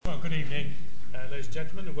and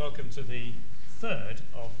gentlemen, and welcome to the third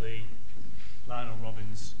of the Lionel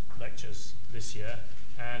Robbins lectures this year.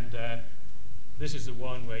 And this is the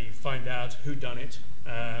one where you find out who done it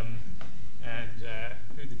and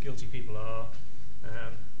who the guilty people are.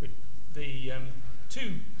 With the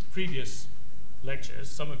two previous lectures,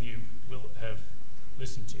 some of you will have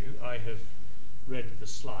listened to. I have read the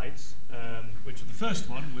slides, which the first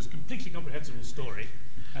one was a completely comprehensible story.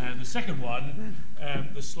 The second one,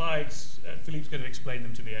 the slides, Philippe's going to explain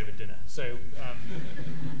them to me over dinner. So,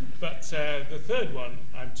 but the third one,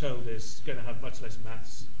 I'm told, is going to have much less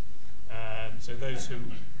maths. So those who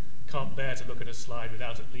can't bear to look at a slide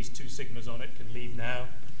without at least 2 sigmas on it can leave now.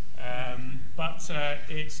 But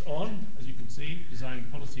it's on, as you can see, designing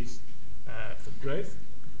policies for growth,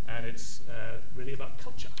 and it's really about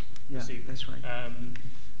culture. Yeah, that's right.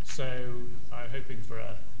 So I'm hoping for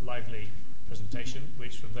a lively presentation,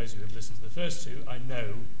 which from those who have listened to the first two, I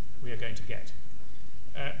know we are going to get.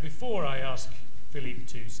 Before I ask Philippe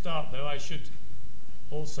to start, though, I should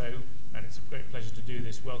also, and it's a great pleasure to do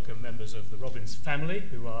this, welcome members of the Robbins family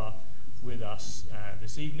who are with us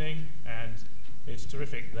this evening, and it's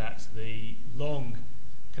terrific that the long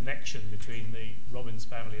connection between the Robbins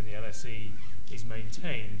family and the LSE is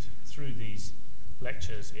maintained through these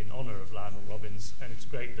lectures in honour of Lionel Robbins, and it's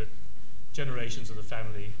great that generations of the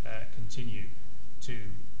family continue to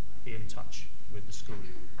be in touch with the school.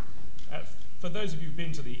 For those of you who've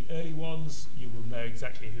been to the early ones, you will know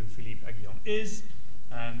exactly who Philippe Aghion is.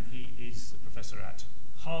 He is a professor at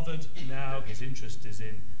Harvard now. His interest is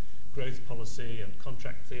in growth policy and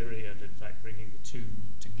contract theory, and in fact bringing the two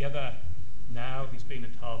together now. He's been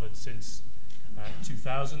at Harvard since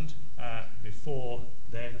 2000. Before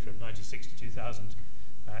then, from 1996 to 2000,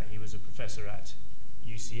 he was a professor at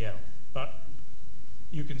UCL. But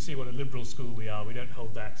you can see what a liberal school we are. We don't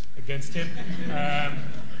hold that against him.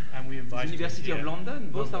 And we invite University of London?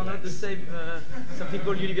 Both are not the same. Something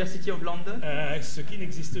called University of London? Ce qui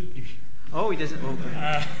n'existe plus. Oh, he doesn't. Oh,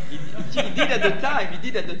 he did at the time. He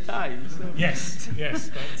did at the time. So. Yes.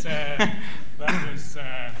 But that was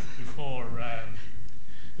before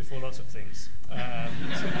lots of things.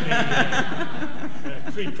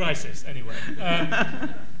 Pre-crisis, anyway.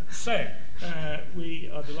 So we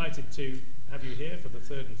are delighted to have you here for the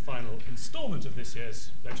third and final instalment of this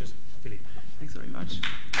year's lectures. Philippe. Thanks very much.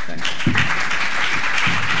 Thanks.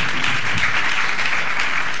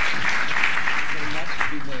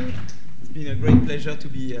 It's been a great pleasure to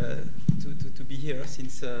be here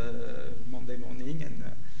since Monday morning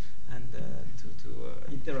and to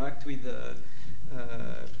interact with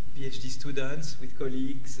PhD students, with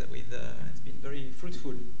colleagues. It's been very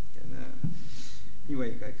fruitful. And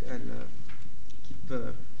anyway, I'll keep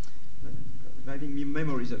having me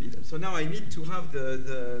memories of it. So now I need to have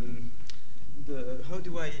the how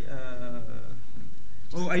do I?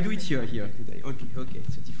 Oh, I do it here today. Okay.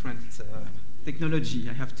 It's a different technology.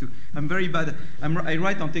 I have to. I'm very bad. I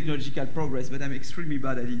write on technological progress, but I'm extremely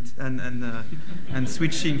bad at it. And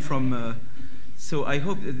switching from. So I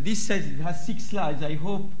hope this says it has 6 slides. I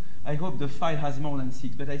hope the file has more than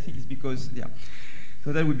 6, but I think it's because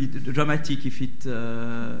So that would be dramatic if it.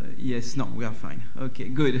 Yes, no, we are fine. Okay,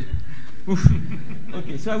 good.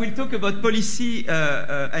 Okay, so I will talk about policy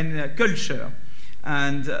and culture,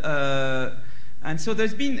 and so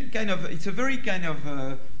there's been it's a very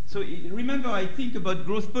so remember, I think about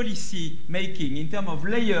growth policy making in terms of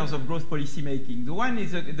layers of growth policy making. The one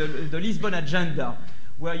is the Lisbon agenda,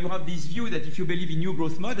 where you have this view that if you believe in new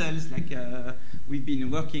growth models, like we've been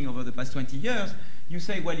working over the past 20 years, you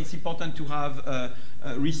say, well, it's important to have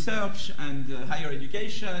research and higher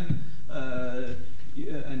education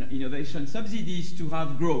and innovation subsidies to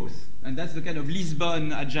have growth. And that's the kind of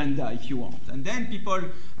Lisbon agenda, if you want. And then people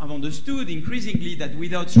have understood increasingly that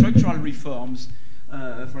without structural reforms,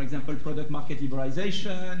 for example, product market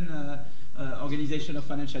liberalization, organization of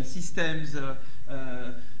financial systems,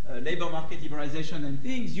 labor market liberalization and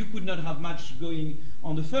things, you could not have much going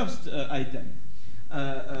on the first item.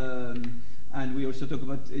 And we also talk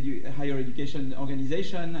about higher education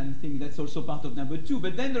organization and think that's also part of number 2.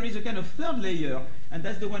 But then there is a kind of third layer, and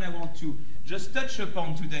that's the one I want to just touch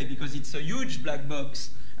upon today because it's a huge black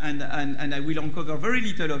box, and I will uncover very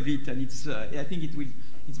little of it, and it's I think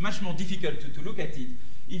it's much more difficult to look at it.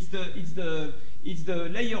 It's the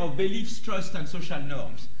layer of beliefs, trust, and social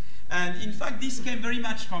norms. And in fact, this came very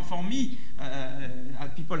much from, for me,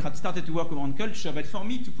 people had started to work around culture, but for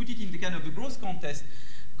me to put it in the kind of a growth context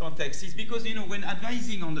is because, when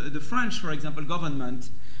advising on the French, for example, government,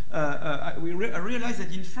 I realized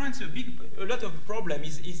that in France a lot of the problem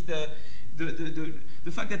is the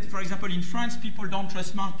fact that, for example, in France people don't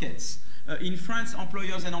trust markets. In France,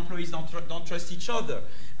 employers and employees don't trust each other.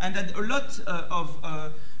 And that a lot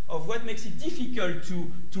of what makes it difficult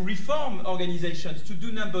to reform organizations, to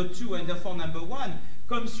do number 2 and therefore number 1,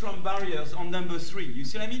 comes from barriers on number 3. You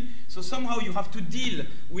see what I mean? So somehow you have to deal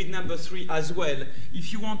with number 3 as well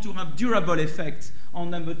if you want to have durable effects on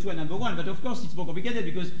number 2 and number 1. But of course it's more complicated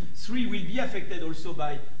because 3 will be affected also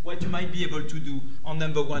by what you might be able to do on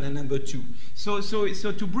number 1 and number 2. So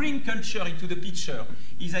to bring culture into the picture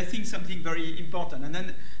is, I think, something very important. And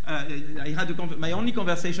then I had my only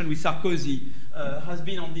conversation with Sarkozy has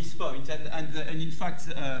been on this point, and in fact,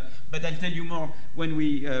 but I'll tell you more when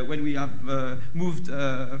we have moved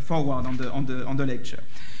forward on the lecture.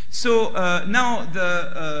 So now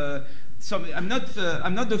so I'm not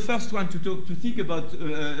the first one to think about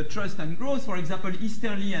trust and growth. For example,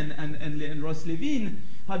 Easterly and Ross Levin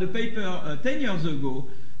had a paper 10 years ago,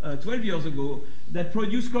 12 years ago, that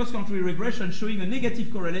produced cross-country regression showing a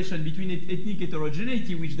negative correlation between ethnic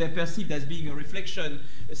heterogeneity, which they perceived as being a reflection,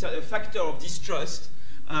 a factor of distrust,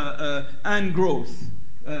 and growth,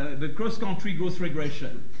 the cross-country growth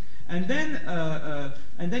regression. And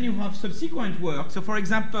then you have subsequent work. So, for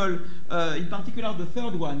example, in particular, the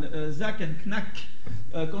third one, Zach and Knack,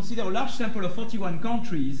 consider a large sample of 41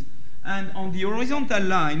 countries, and on the horizontal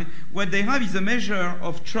line, what they have is a measure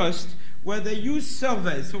of trust where they use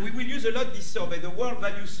surveys. So we will use a lot this survey, the World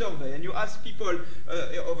Value Survey, and you ask people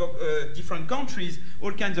of different countries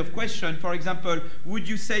all kinds of questions. For example, would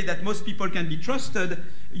you say that most people can be trusted?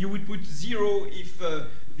 You would put 0 if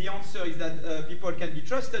the answer is that people can be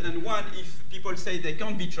trusted, and 1 if people say they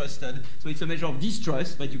can't be trusted. So it's a measure of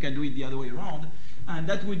distrust, but you can do it the other way around. And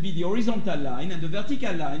that would be the horizontal line, and the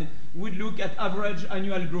vertical line would look at average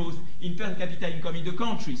annual growth in per capita income in the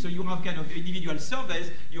country. So you have kind of individual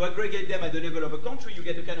surveys, you aggregate them at the level of a country, you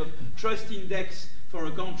get a kind of trust index for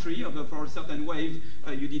a country, for a certain wave.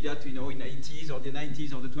 You did that, in the 80s or the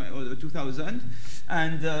 90s or the 2000s,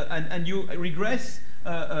 and you regress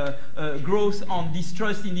growth on this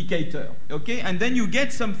trust indicator, okay? And then you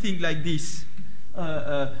get something like this,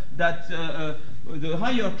 that the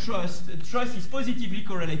higher trust is positively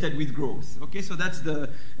correlated with growth, okay? So that's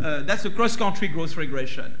a cross-country growth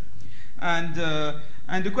regression. And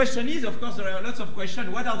the question is, of course, there are lots of questions.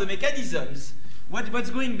 What are the mechanisms? What's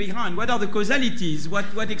going behind? What are the causalities?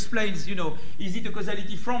 What explains, is it a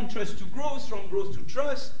causality from trust to growth, from growth to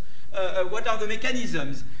trust? What are the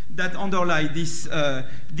mechanisms that underlie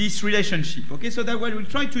this relationship? Okay, so that what we'll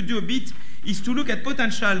try to do a bit is to look at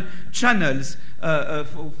potential channels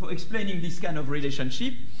for explaining this kind of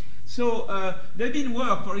relationship. So there have been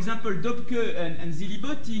work, for example, Dobke and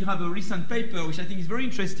Zilibotti have a recent paper which I think is very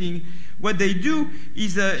interesting. What they do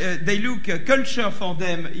is they look, culture for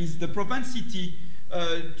them is the propensity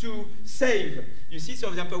to save. You see, so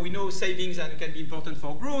for example, we know savings can be important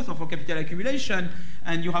for growth or for capital accumulation,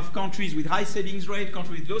 and you have countries with high savings rate,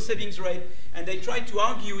 countries with low savings rate, and they try to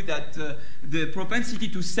argue that the propensity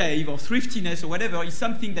to save or thriftiness or whatever is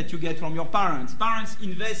something that you get from your parents. Parents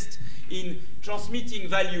invest in transmitting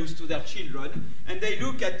values to their children, and they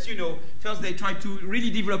look at, first they try to really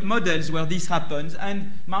develop models where this happens,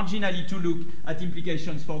 and marginally to look at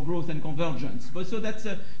implications for growth and convergence. But so that's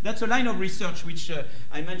a line of research which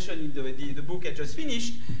I mentioned in the book I just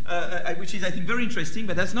finished, which is, I think, very interesting,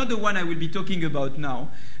 but that's not the one I will be talking about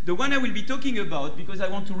now. The one I will be talking about, because I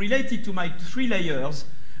want to relate it to my 3 layers,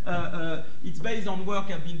 it's based on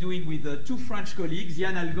work I've been doing with 2 French colleagues,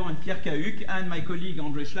 Yann Algan and Pierre Cahuc, and my colleague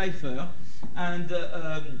André Schleifer, and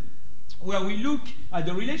where we look at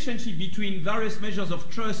the relationship between various measures of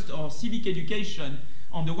trust or civic education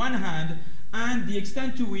on the one hand, and the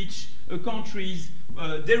extent to which countries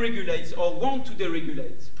deregulates or want to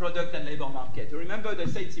deregulate product and labor market. Remember, they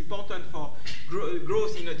say it's important for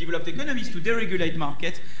growth in a developed economies to deregulate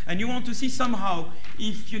market, and you want to see somehow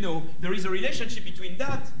if there is a relationship between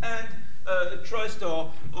that and trust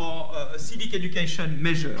or civic education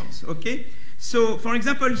measures. Okay. So, for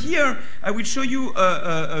example, here I will show you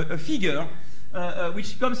a figure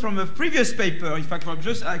which comes from a previous paper, in fact, from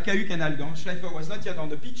just Cahuc and Algan. Schleifer was not yet on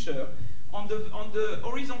the picture. On the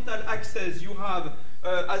horizontal axis, you have,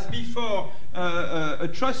 as before, a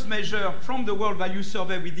trust measure from the World Value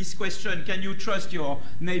Survey with this question: can you trust your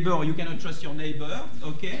neighbor or you cannot trust your neighbor?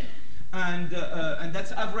 Okay, and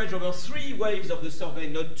that's average over 3 waves of the survey,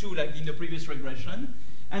 not 2 like in the previous regression.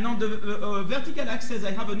 And on the vertical axis,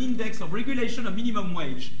 I have an index of regulation of minimum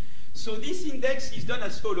wage. So this index is done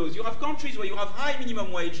as follows. You have countries where you have high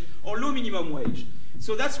minimum wage or low minimum wage.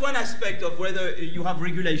 So that's one aspect of whether you have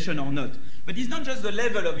regulation or not. But it's not just the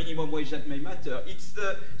level of minimum wage that may matter. It's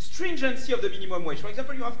the stringency of the minimum wage. For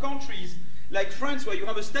example, you have countries like France where you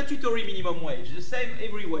have a statutory minimum wage, the same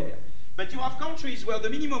everywhere. But you have countries where the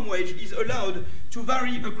minimum wage is allowed to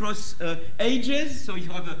vary across ages. So if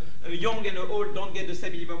you have a young and old don't get the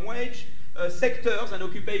same minimum wage, sectors and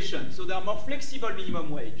occupations. So they are more flexible minimum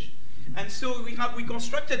wage. And so we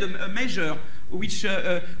constructed a measure which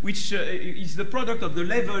is the product of the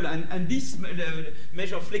level and this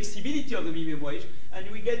measure of flexibility of the minimum wage, and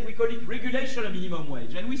we call it regulation of minimum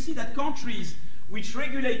wage. And we see that countries which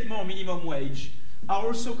regulate more minimum wage are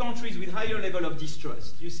also countries with higher level of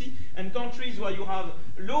distrust, you see? And countries where you have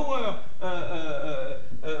lower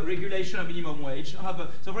regulation of minimum wage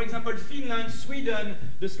so for example, Finland, Sweden,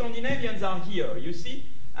 the Scandinavians are here, you see?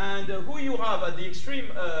 And who you have at the extreme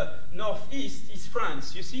northeast is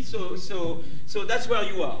France, you see? So that's where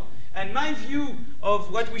you are. And my view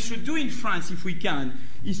of what we should do in France, if we can,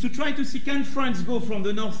 is to try to see, can France go from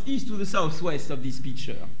the northeast to the southwest of this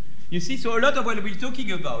picture? You see, so a lot of what we're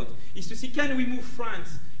talking about is to see, can we move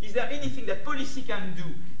France? Is there anything that policy can do?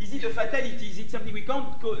 Is it a fatality? Is it something we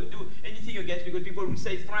can't do anything against? Because people will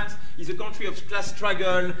say France is a country of class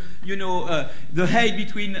struggle, you know, the hate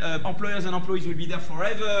between employers and employees will be there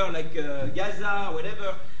forever, like Gaza,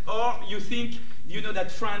 whatever. Or you think, you know, that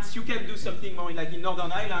France, you can do something more like in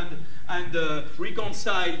Northern Ireland and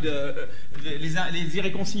reconcile les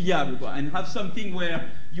irréconciliables, quoi, and have something where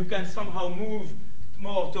you can somehow move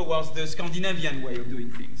more towards the Scandinavian way of doing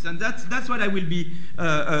things. And that's what I will be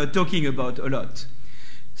talking about a lot.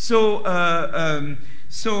 So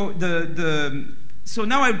so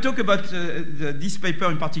now I'll talk about this paper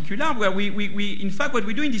in particular, where we in fact, what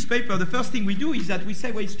we do in this paper, the first thing we do is that we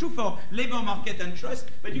say, well, it's true for labor market and trust,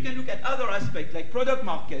 but you can look at other aspects like product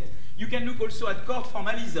market. You can look also at court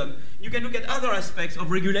formalism. You can look at other aspects of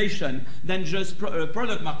regulation than just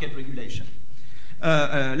product market regulation.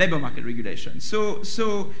 Labor market regulation. So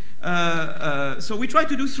we try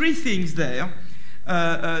to do three things there.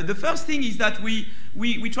 The first thing is that we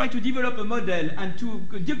try to develop a model and to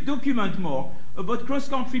document more about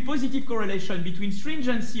cross-country positive correlation between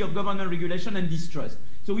stringency of government regulation and distrust.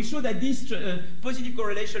 So we show that this positive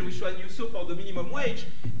correlation, which was you saw for the minimum wage,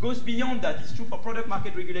 goes beyond that. It's true for product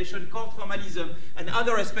market regulation, court formalism, and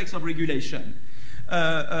other aspects of regulation.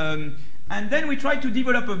 And then we try to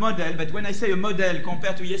develop a model, but when I say a model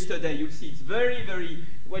compared to yesterday, you'll see it's very, very,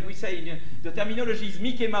 what we say in the terminology is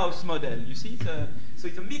Mickey Mouse model. You see, so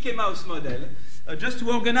it's a Mickey Mouse model, just to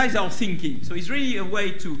organize our thinking. So it's really a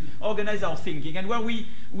way to organize our thinking, and where we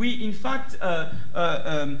in fact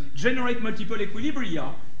generate multiple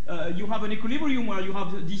equilibria. You have an equilibrium where you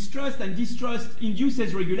have distrust, and distrust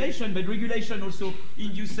induces regulation, but regulation also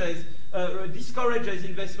induces, discourages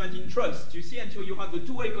investment in trust, you see, and so you have the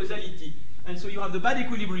two-way causality. And so you have the bad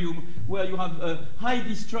equilibrium where you have high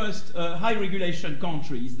distrust, high regulation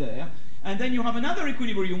countries there. And then you have another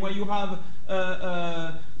equilibrium where you have the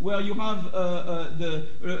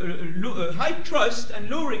high trust and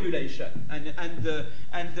low regulation,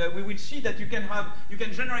 and we will see that you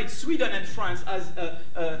can generate Sweden and France as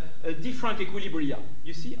a different equilibria.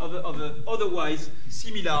 You see, of a otherwise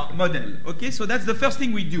similar model. Okay, so that's the first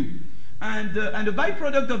thing we do, and the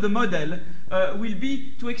byproduct of the model will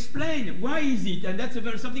be to explain why is it, and that's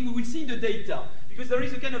something we will see in the data. Because there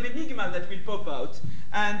is a kind of enigma that will pop out,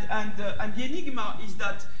 and the enigma is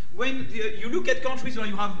that when you look at countries where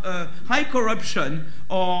you have high corruption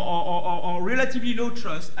or relatively low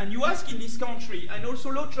trust, and you ask in this country, and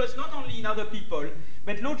also low trust not only in other people,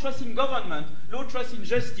 but low trust in government, low trust in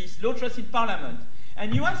justice, low trust in parliament,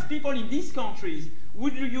 and you ask people in these countries,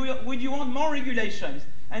 would you want more regulations?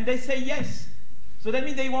 And they say yes. So that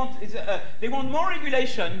means they want more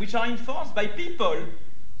regulation which are enforced by people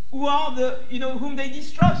who are whom they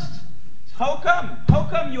distrust. How come? How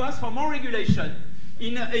come you ask for more regulation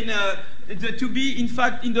to be in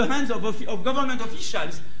fact in the hands of government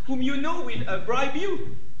officials whom you know will bribe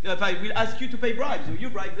you? Will ask you to pay bribes, or you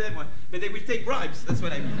bribe them, but they will take bribes. That's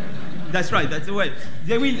what I mean. That's right. That's the way.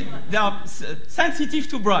 They are sensitive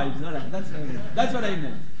to bribes. That's what I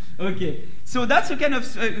meant. Okay. So that's a kind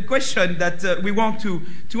of question that we want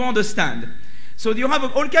to understand. So you have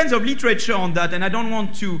all kinds of literature on that, and I don't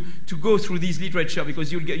want to go through this literature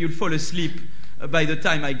because you'll fall asleep by the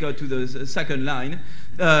time I go to the second line.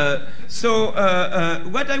 So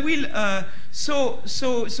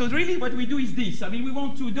really what we do is this. I mean, we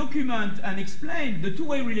want to document and explain the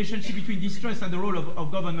two-way relationship between distrust and the role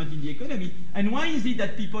of government in the economy, and why is it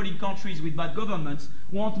that people in countries with bad governments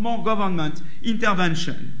want more government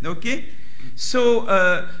intervention, okay? So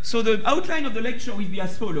the outline of the lecture will be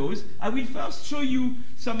as follows. I will first show you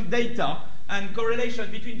some data and correlation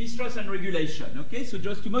between distrust and regulation, okay? So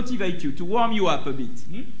just to motivate you, to warm you up a bit.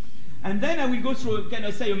 And then I will go through, can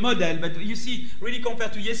I say, a model, but you see, really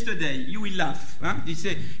compared to yesterday, you will laugh. Huh?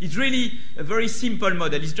 It's really a very simple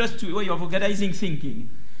model. It's just a way of organizing thinking.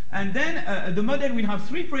 And then the model will have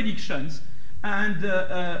 3 predictions, and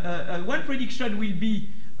one prediction will be,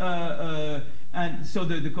 and so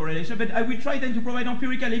the correlation, but I will try then to provide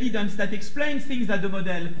empirical evidence that explains things that the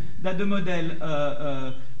model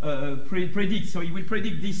predicts. So it will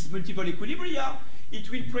predict this multiple equilibria. It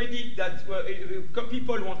will predict that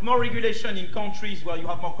people want more regulation in countries where you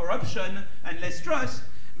have more corruption and less trust.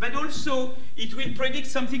 But also, it will predict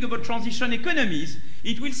something about transition economies.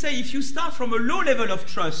 It will say if you start from a low level of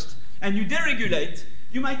trust and you deregulate,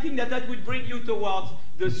 you might think that that would bring you towards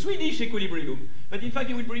the Swedish equilibrium. But in fact,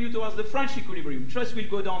 it will bring you towards the French equilibrium. Trust will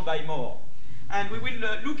go down by more. And we will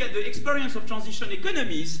look at the experience of transition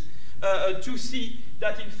economies to see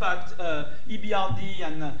that, in fact, EBRD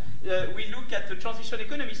and we look at the transition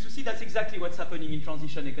economies to see that's exactly what's happening in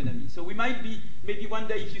transition economies. So we might be, maybe one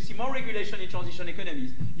day, if you see more regulation in transition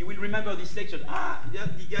economies, you will remember this lecture. The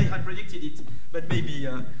guy had predicted it, but maybe,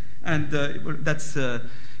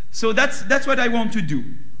 so that's what I want to do.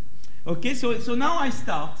 Okay, so now I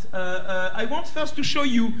start. I want first to show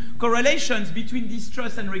you correlations between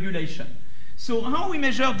distrust and regulation. So how we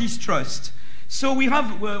measure distrust? So we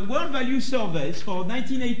have world value surveys for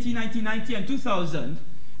 1980, 1990, and 2000,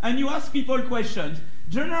 and you ask people questions.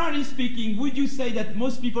 Generally speaking, would you say that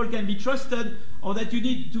most people can be trusted, or that you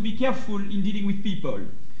need to be careful in dealing with people?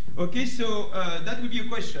 Okay, so that would be a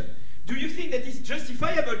question. Do you think that it's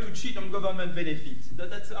justifiable to cheat on government benefits?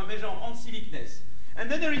 That's a measure on civicness. And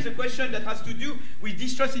then there is a question that has to do with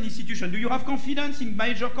distrust in institutions. Do you have confidence in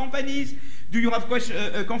major companies? Do you have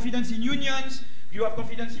confidence in unions? Do you have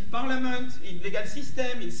confidence in parliament, in legal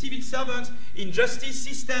system, in civil servants, in justice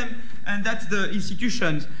system? And that's the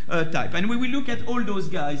institutions type. And we will look at all those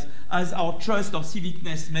guys as our trust or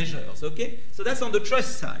civicness measures, okay? So that's on the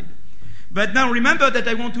trust side. But now remember that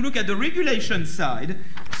I want to look at the regulation side.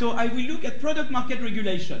 So I will look at product market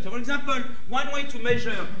regulation. So for example, one way to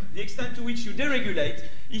measure the extent to which you deregulate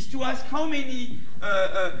is to ask how many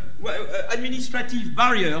administrative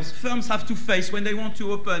barriers firms have to face when they want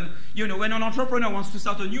to open, when an entrepreneur wants to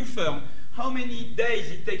start a new firm, how many days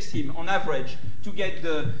it takes him on average to get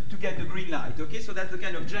the green light. Okay, so that's the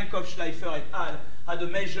kind of Jankov, Schleifer et al. Had a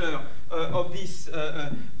measure of this.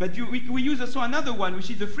 But we use also another one, which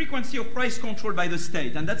is the frequency of price control by the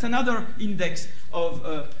state. And that's another index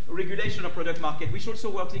of regulation of product market, which also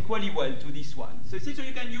works equally well to this one. So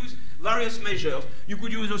you can use various measures. You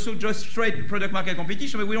could use also just straight product market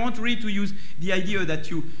competition, but we want really to use the idea that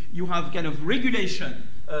you have kind of regulation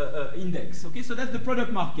index. Okay, so that's the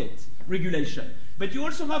product market regulation. But you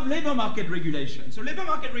also have labor market regulation. So labor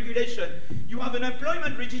market regulation, you have an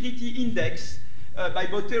employment rigidity index by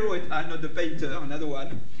Botero et al., not the painter, another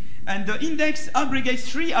one. And the index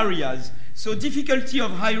aggregates 3 areas. So difficulty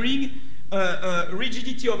of hiring,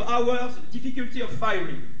 rigidity of hours, difficulty of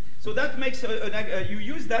firing. So that makes, you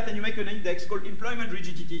use that and you make an index called employment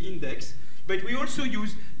rigidity index. But we also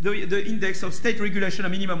use the index of state regulation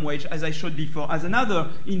of minimum wage, as I showed before, as another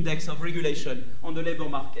index of regulation on the labor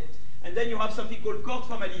market. And then you have something called court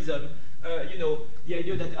formalism. The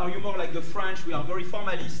idea that are you more like the French, we are very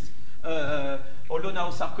formalist, although now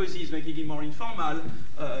Sarkozy is making it more informal,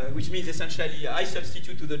 which means essentially I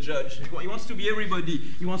substitute to the judge. He wants to be everybody.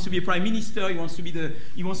 He wants to be a prime minister. He wants to be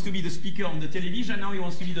the speaker on the television. Now he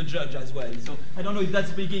wants to be the judge as well. So I don't know if that's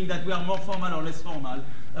speaking that we are more formal or less formal.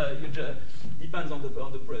 Depends on the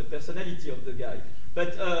personality of the guy.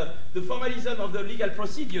 But the formalism of the legal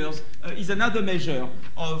procedures is another measure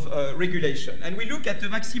of regulation. And we look at the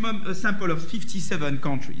maximum sample of 57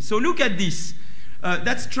 countries. So look at this.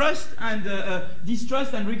 That's trust and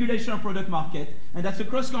distrust and regulation of product market. And that's a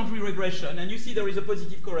cross-country regression. And you see there is a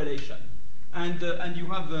positive correlation. And you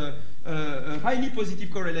have a highly positive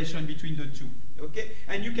correlation between the two. Okay?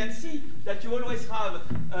 And you can see that you always have,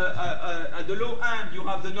 at the low end, you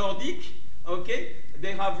have the Nordic. Okay?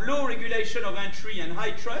 They have low regulation of entry and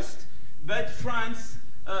high trust. But France,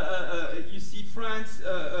 you see France,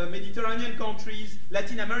 Mediterranean countries,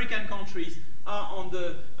 Latin American countries are on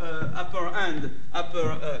the upper end.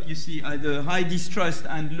 You see, the high distrust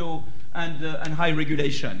and low and high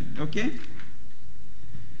regulation. Okay?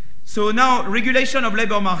 So now, regulation of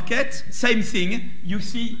labor market, same thing. You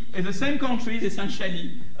see, in the same countries,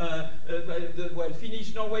 essentially,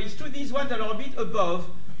 Finnish, Norway is true. These ones are a bit above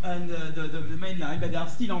and the main line, but they are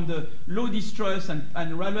still on the low distrust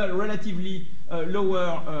and relatively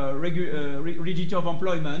lower rigidity of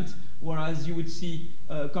employment, whereas you would see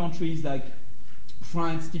countries like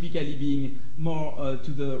France typically being more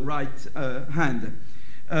to the right hand.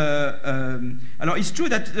 Alors, it's true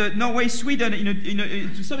that Norway, Sweden,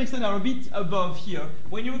 to some extent, are a bit above here.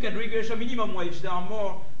 When you look at regulation minimum wage, they are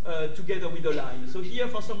more together with the line. So here,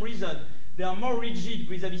 for some reason, they are more rigid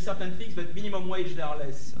vis-à-vis certain things, but minimum wage, they are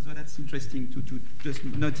less. So that's interesting to just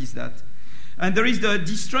notice that. And there is the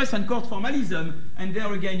distrust and court formalism, and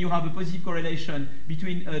there again, you have a positive correlation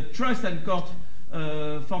between trust and court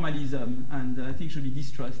formalism, and I think it should be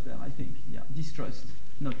distrust there, I think. Yeah, distrust,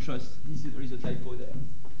 not trust. There is a typo there.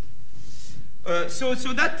 So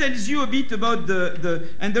that tells you a bit about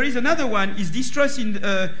and there is another one, is distrust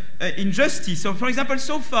in justice. So for example,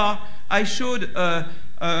 so far I showed,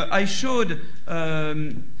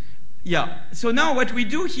 so now what we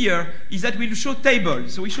do here is that we show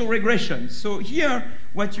tables, so we show regression. So here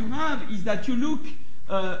what you have is that you look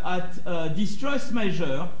at distrust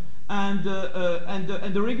measure and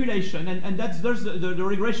the regulation, and there's the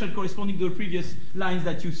regression corresponding to the previous lines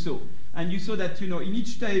that you saw. And you saw that in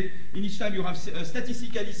each time you have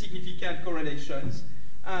statistically significant correlations,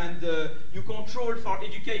 and you control for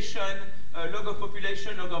education, log of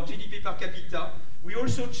population, log of GDP per capita. We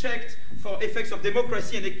also checked for effects of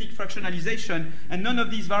democracy and ethnic fractionalization, and none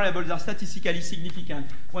of these variables are statistically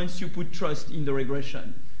significant once you put trust in the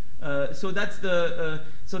regression. So that's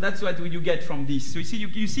what you get from this. So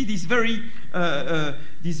you see this very.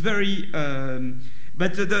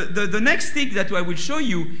 But the next thing that I will show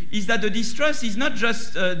you is that the distrust is not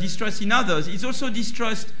just distrust in others; it's also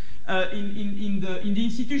distrust in the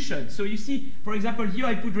institution. So you see, for example, here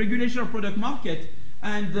I put regulation of product market,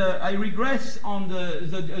 and I regress on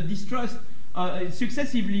the distrust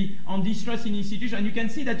successively on distrust in institution. And you can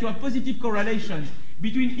see that you have positive correlations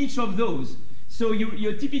between each of those. So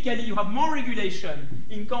you typically have more regulation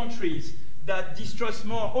in countries that distrust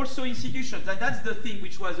more, also institutions, and that's the thing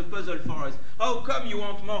which was a puzzle for us. How come you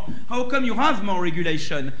want more? How come you have more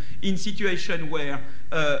regulation in situations where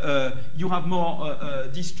you have more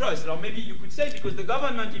distrust? Or maybe you could say because the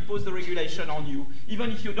government imposed the regulation on you, even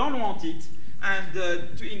if you don't want it, and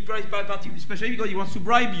especially because he wants to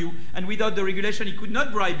bribe you, and without the regulation he could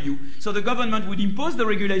not bribe you. So the government would impose the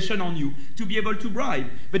regulation on you to be able to bribe.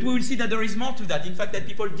 But we will see that there is more to that. In fact, that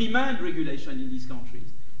people demand regulation in these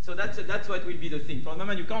countries. So that's what will be the thing. For the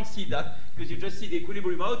moment, you can't see that because you just see the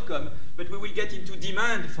equilibrium outcome, but we will get into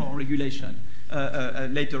demand for regulation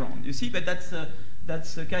later on. You see, but that's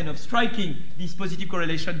kind of striking this positive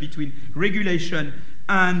correlation between regulation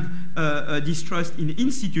and distrust in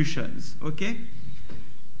institutions. Okay.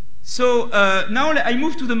 So now I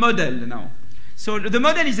move to the model now. So the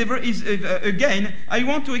model is again, I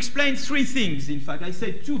want to explain three things. In fact, I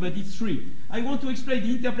said two, but it's three. I want to explain the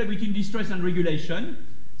interplay between distrust and regulation.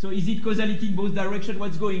 So is it causality in both directions?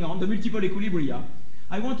 What's going on? The multiple equilibria.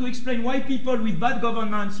 I want to explain why people with bad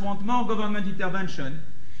governments want more government intervention.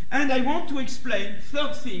 And I want to explain,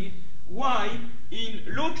 third thing, why in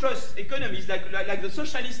low trust economies, like the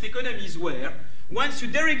socialist economies were, once you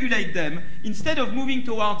deregulate them, instead of moving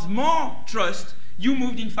towards more trust, you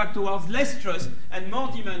moved in fact towards less trust and more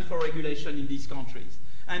demand for regulation in these countries.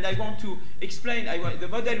 And I want to explain, the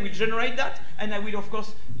model will generate that, and I will, of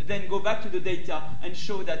course, then go back to the data and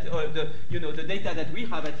show that the data that we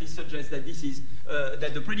have at least suggests that this is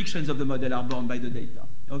that the predictions of the model are borne by the data.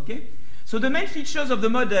 Okay? So the main features of the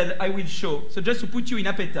model I will show. So just to put you in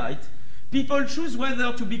appetite, people choose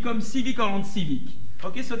whether to become civic or non-civic.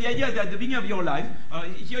 Okay, so the idea is that at the beginning of your life,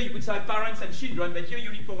 here you could say parents and children, but here you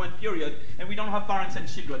live for one period, and we don't have parents and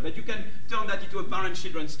children. But you can turn that into a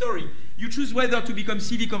parent-children story. You choose whether to become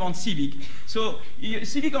civic or non-civic. So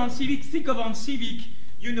civic or non-civic, think of non-civic,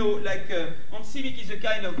 non-civic is a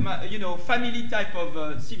kind of, family type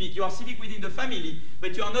of civic. You are civic within the family,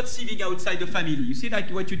 but you are not civic outside the family. You see, like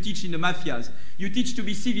what you teach in the mafias. You teach to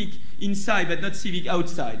be civic inside, but not civic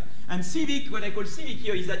outside. And civic, what I call civic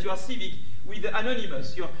here, is that you are civic with the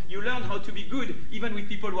anonymous. You learn how to be good even with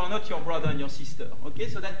people who are not your brother and your sister. Okay,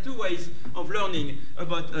 so that's two ways of learning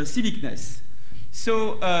about civicness.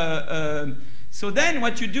 So then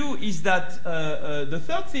what you do is that the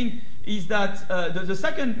third thing is that the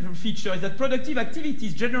second feature is that productive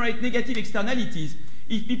activities generate negative externalities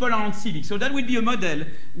if people are on civic. So that would be a model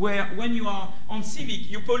where when you are on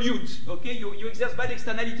civic, you pollute, okay? You exert bad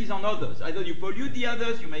externalities on others. Either you pollute the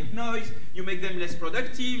others, you make noise, you make them less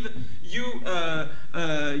productive, you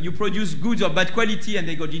produce goods of bad quality and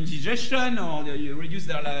they go into indigestion, or you reduce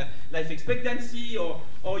their life expectancy, or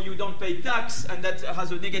you don't pay tax, and that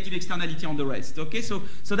has a negative externality on the rest, okay? So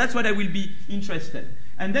that's what I will be interested.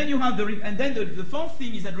 And then you have the fourth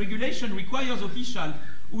thing is that regulation requires officials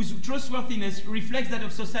whose trustworthiness reflects that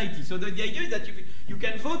of society. So the idea is that you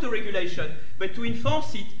can vote a regulation, but to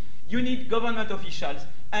enforce it, you need government officials,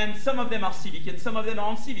 and some of them are civic and some of them are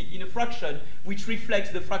non-civic in a fraction which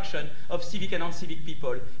reflects the fraction of civic and non-civic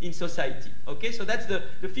people in society. Okay, so that's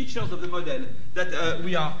the features of the model that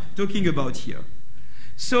we are talking about here.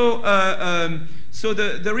 So,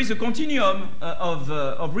 there is a continuum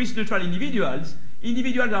of risk-neutral individuals.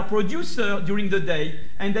 Individuals are producers during the day,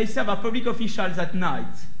 and they serve as public officials at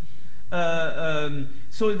night.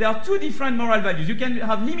 So there are two different moral values. You can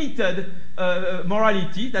have limited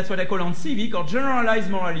morality, that's what I call non-civic, or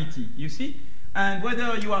generalized morality, you see? And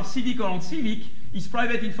whether you are civic or non-civic is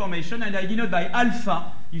private information, and I denote by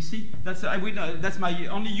alpha, you see? That's my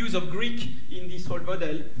only use of Greek in this whole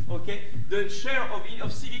model, okay? The share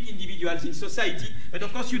of civic individuals in society, but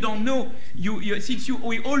of course you don't know, since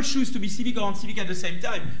we all choose to be civic or non-civic at the same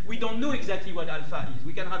time, we don't know exactly what alpha is.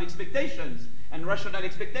 We can have expectations and rational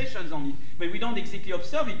expectations on it, but we don't exactly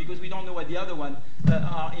observe it because we don't know what the other one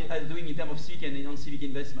are doing in terms of civic and non-civic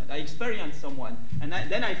investment. I experience someone, and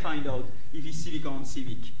then I find out if he's civic or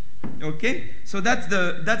non-civic. Okay, so that's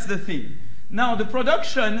the thing. Now the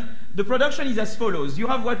production is as follows. You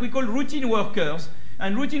have what we call routine workers,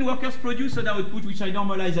 and routine workers produce an output which I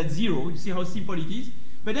normalize at 0. You see how simple it is.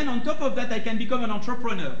 But then on top of that, I can become an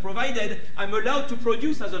entrepreneur, provided I'm allowed to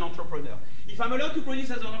produce as an entrepreneur. If I'm allowed to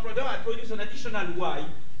produce as an entrepreneur, I produce an additional Y.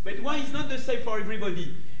 But Y is not the same for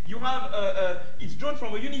everybody. You have, it's drawn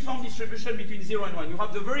from a uniform distribution between 0 and 1. You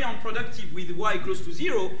have the very unproductive with Y close to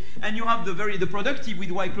 0, and you have the productive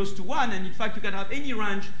with Y close to 1, and in fact you can have any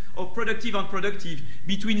range of productive and unproductive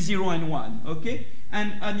between 0 and 1, okay?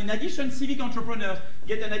 And in addition, civic entrepreneurs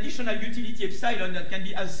get an additional utility epsilon that can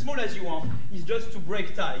be as small as you want. It's just to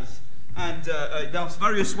break ties. And there's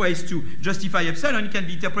various ways to justify epsilon. It can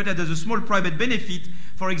be interpreted as a small private benefit.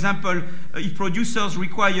 For example, if producers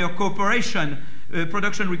require cooperation,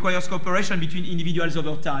 production requires cooperation between individuals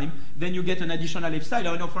over time, then you get an additional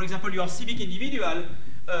epsilon. Or for example, you are a civic individual,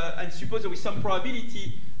 and suppose with some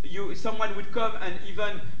probability, someone would come and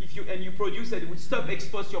even if you produce and would stop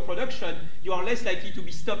expose your production, you are less likely to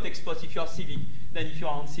be stopped expose if you are civic than if you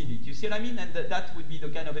are non-civic. You see what I mean? And that would be the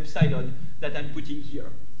kind of epsilon that I'm putting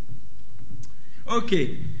here.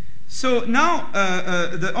 Okay, so now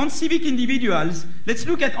the uncivic individuals, let's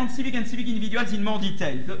look at uncivic and civic individuals in more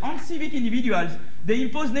detail. The uncivic individuals, they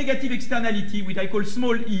impose negative externality, which I call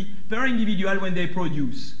small e, per individual when they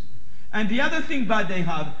produce. And the other thing bad they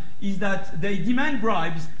have is that they demand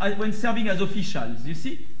bribes when serving as officials, you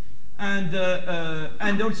see?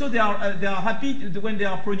 And also they are happy when they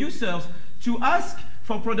are producers to ask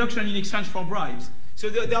for production in exchange for bribes. So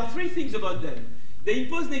there are three things about them. They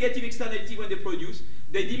impose negative externality when they produce,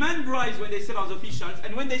 they demand bribes when they serve as officials,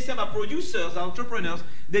 and when they serve as producers, as entrepreneurs,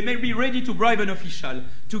 they may be ready to bribe an official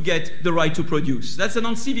to get the right to produce. That's a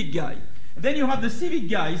non-civic guy. Then you have the civic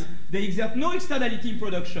guys, they exert no externality in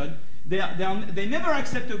production, they never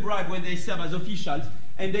accept a bribe when they serve as officials,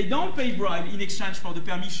 and they don't pay bribe in exchange for the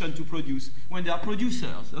permission to produce when they are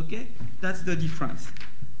producers, okay? That's the difference.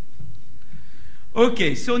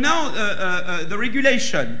 Okay, so now the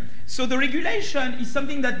regulation. So the regulation is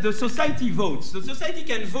something that the society votes. The society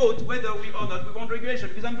can vote whether we or not we want regulation.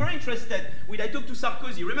 Because I'm very interested when I talk to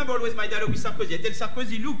Sarkozy. Remember always my dialogue with Sarkozy. I tell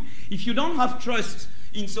Sarkozy, look, if you don't have trust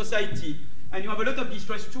in society and you have a lot of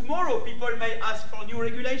distrust, tomorrow people may ask for new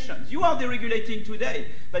regulations. You are deregulating today,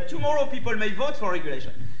 but tomorrow people may vote for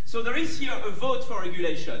regulation. So there is here a vote for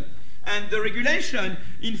regulation. And the regulation,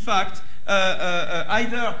 in fact,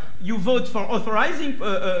 either you vote for authorizing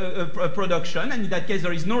production, and in that case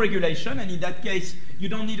there is no regulation, and in that case you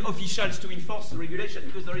don't need officials to enforce the regulation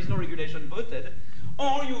because there is no regulation voted,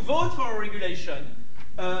 or you vote for a regulation,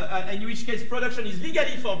 in which case production is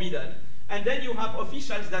legally forbidden, and then you have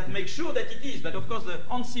officials that make sure that it is, but of course the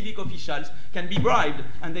uncivic officials can be bribed,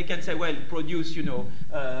 and they can say, well, produce, no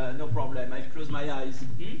problem, I've closed my eyes,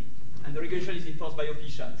 and the regulation is enforced by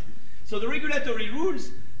officials. So the regulatory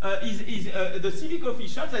rules the civic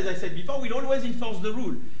officials, as I said before, will always enforce the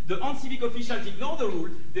rule. The uncivic officials ignore the rule.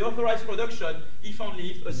 They authorize production if only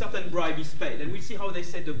if a certain bribe is paid. And we'll see how they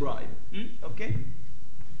set the bribe. Okay?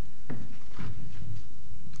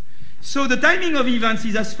 So the timing of events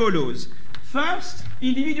is as follows. First,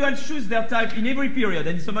 individuals choose their type in every period,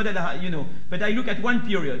 and it's a model, but I look at one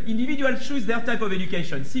period. Individuals choose their type of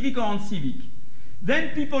education, civic or uncivic.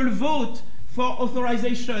 Then people vote for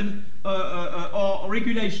authorization or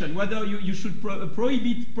regulation, whether you should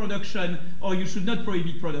prohibit production or you should not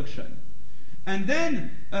prohibit production. And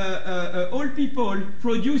then all people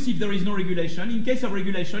produce if there is no regulation. In case of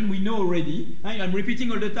regulation, we know already. I'm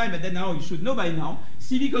repeating all the time, but then now you should know by now.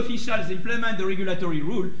 Civic officials implement the regulatory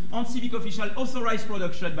rule. Uncivic officials authorize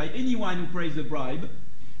production by anyone who pays a bribe.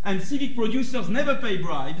 And civic producers never pay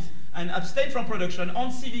bribes. and abstain from production,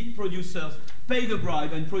 uncivic producers pay the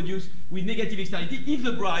bribe and produce with negative externality if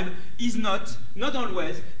the bribe is not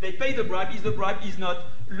always, they pay the bribe if the bribe is not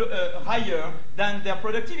higher than their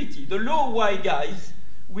productivity. The low Y guys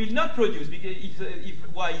will not produce because if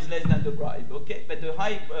Y is less than the bribe, okay? But the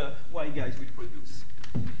high Y guys will produce.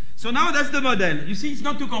 So now that's the model. You see, it's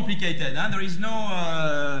not too complicated. Huh? There is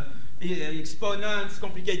no exponents,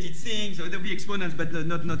 complicated things. There will be exponents, but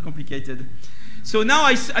not complicated. So now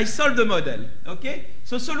I solve the model, okay?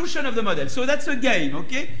 So solution of the model. So that's a game,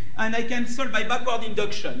 okay? And I can solve by backward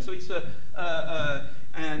induction. So it's so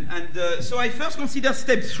I first consider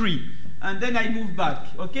step 3, and then I move back,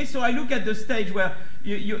 okay? So I look at the stage where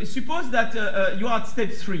you suppose that you are at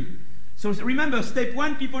step 3. So remember, step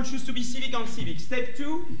 1, people choose to be civic and civic. Step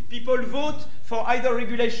 2, people vote for either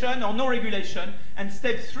regulation or no regulation. And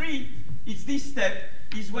step 3, it's this step,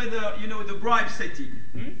 is whether, the bribe setting.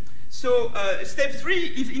 So step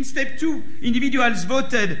 3, if in step 2 individuals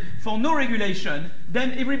voted for no regulation,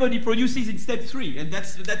 then everybody produces in step 3, and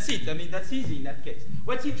that's it. I mean, that's easy in that case.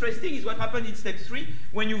 What's interesting is what happened in step 3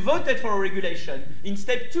 when you voted for a regulation in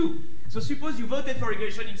step 2. So suppose you voted for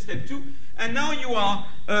regulation in step 2, and now you are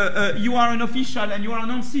an official and you are a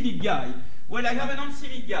non-civic guy. Well, I have a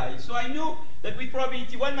non-civic guy, so I know that with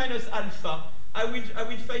probability 1 minus alpha, I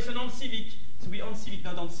will face a non-civic, to be uncivic,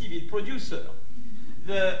 not uncivil, producer.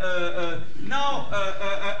 If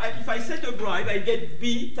I set a bribe, I get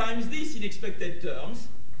B times this in expected terms.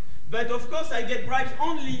 But of course, I get bribes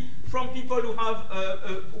only from people who have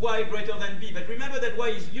Y greater than B. But remember that Y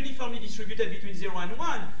is uniformly distributed between 0 and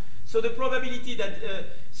 1. So the probability that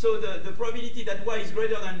the probability that Y is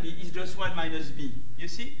greater than B is just 1 minus B. You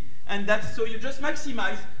see? And that's so you just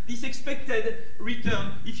maximize this expected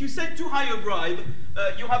return. If you set too high a bribe,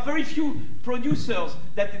 you have very few producers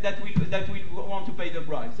that will want to pay the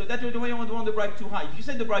bribe. So that's the way you want the bribe too high. If you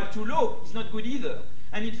set the bribe too low, it's not good either.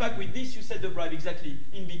 And in fact, with this, you set the bribe exactly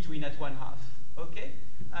in between at 1/2. Okay?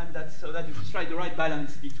 And that's so that you strike the right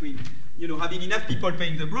balance between having enough people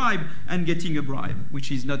paying the bribe and getting a bribe, which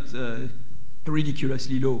is not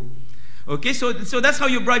ridiculously low. Okay, so that's how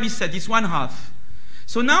your bribe is set. It's 1/2.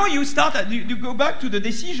 So now you you go back to the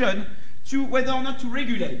decision to whether or not to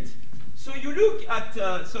regulate. So you look at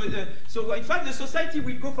so in fact the society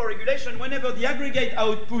will go for regulation whenever the aggregate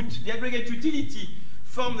output, the aggregate utility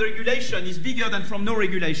from the regulation is bigger than from no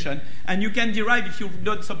regulation. And you can derive, if you've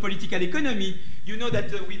done some political economy, you know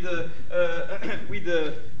that with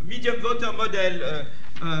the medium voter model,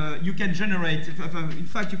 you can generate. In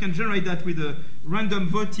fact, you can generate that with a random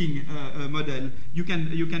voting model. You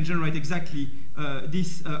can generate exactly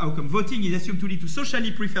this outcome. Voting is assumed to lead to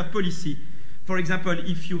socially preferred policy. For example,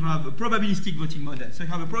 if you have a probabilistic voting model, so if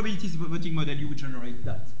you have a probabilistic voting model, you would generate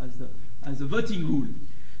that as a voting rule.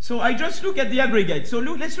 So I just look at the aggregate. So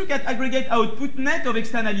let's look at aggregate output net of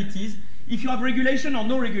externalities if you have regulation or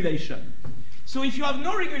no regulation. So if you have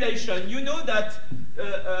no regulation, you know that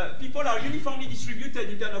people are uniformly distributed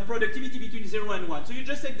in terms of productivity between 0 and 1. So you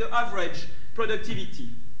just take the average productivity.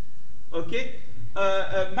 Okay?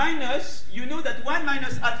 Minus, you know that 1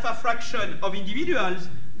 minus alpha fraction of individuals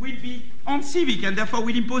will be uncivic and therefore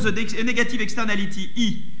will impose a negative externality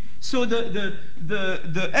E. So the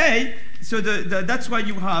A, so that's why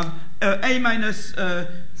you have A minus,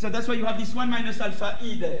 so that's why you have this 1 minus alpha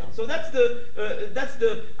E there. So that's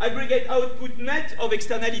the aggregate output net of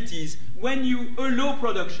externalities when you allow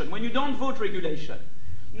production, when you don't vote regulation.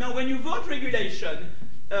 Now, when you vote regulation,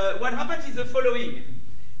 what happens is the following.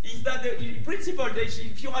 Is that in principle,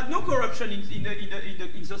 if you had no corruption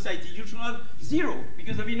in society, you should have 0,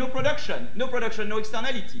 because there will be no production, no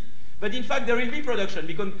externality. But in fact, there will be production,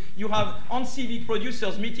 because you have uncivic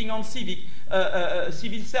producers meeting uncivic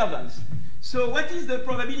civil servants. So what is the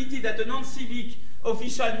probability that a non-civic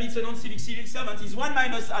official meets a non-civic civil servant is 1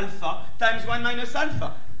 minus alpha times 1 minus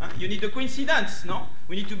alpha. You need a coincidence, no?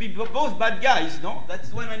 We need to be both bad guys, no?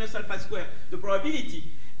 That's 1 minus alpha squared, the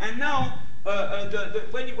probability. And now,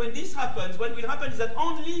 when this happens, what will happen is that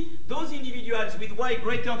only those individuals with Y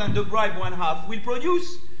greater than the bribe 1/2 will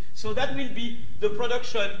produce. So that will be the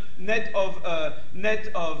production net of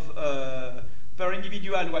per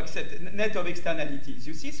individual net of externalities.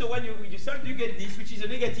 You see, so when you start, you get this, which is a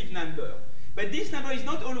negative number. But this number is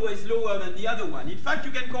not always lower than the other one. In fact,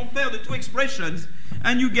 you can compare the two expressions,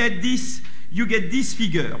 and you get this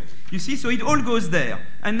figure. You see, so it all goes there.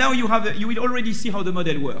 And now you will already see how the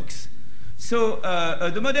model works. So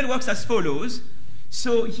the model works as follows.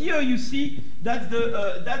 So here you see that's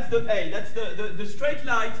the A. That's the straight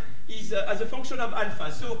line is as a function of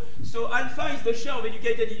alpha. So alpha is the share of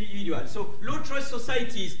educated individuals. So low trust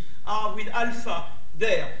societies are with alpha.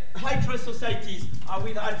 there. High trust societies are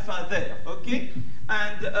with alpha there, okay?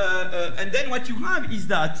 And then what you have is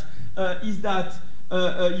that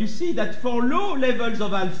you see that for low levels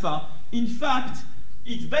of alpha, in fact,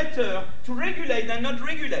 it's better to regulate than not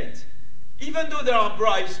regulate. Even though there are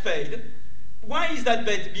bribes paid, why is that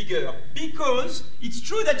bet bigger? Because it's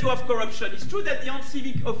true that you have corruption. It's true that the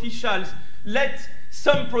uncivic officials let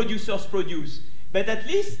some producers produce. But at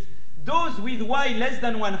least those with Y less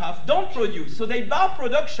than 1/2 don't produce. So they bar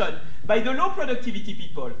production by the low productivity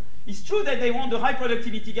people. It's true that they want the high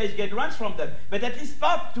productivity guys to get runs from them. But at least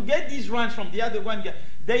to get these runs from the other one,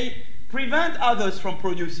 they prevent others from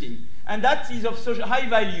producing. And that is of such high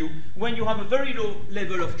value when you have a very low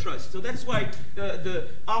level of trust. So that's why the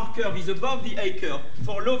R curve is above the A curve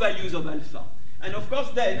for low values of alpha. And of course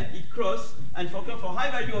then it crosses, and for high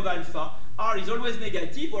value of alpha, R is always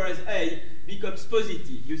negative, whereas A becomes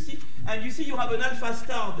positive, you see? And you see you have an alpha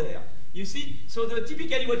star there. You see? So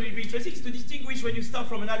typically what will be interesting is to distinguish when you start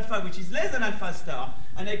from an alpha which is less than alpha star,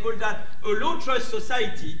 and I call that a low trust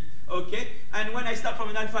society, okay? And when I start from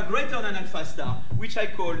an alpha greater than alpha star, which I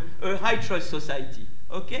call a high trust society,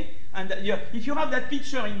 okay? And if you have that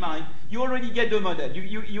picture in mind, you already get the model.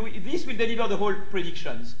 This will deliver the whole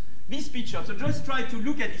predictions. This picture, so just try to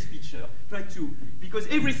look at this picture. Because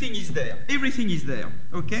everything is there. Everything is there,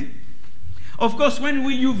 okay? Of course, when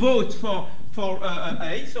will you vote for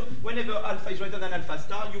A? So whenever alpha is greater than alpha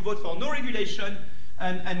star, you vote for no regulation,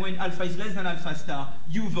 and when alpha is less than alpha star,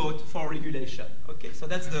 you vote for regulation. Okay, so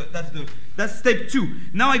that's step 2.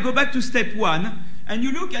 Now I go back to step 1, and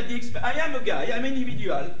you look at I am a guy, I'm an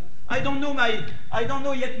individual. I don't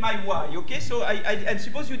know yet my why. Okay, so and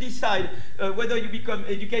suppose you decide whether you become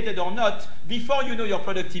educated or not before you know your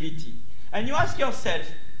productivity, and you ask yourself,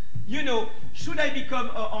 should I become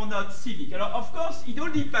or not civic? Of course, it all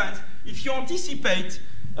depends if you anticipate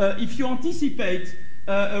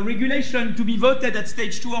a regulation to be voted at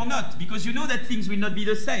stage 2 or not, because you know that things will not be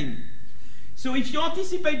the same. So if you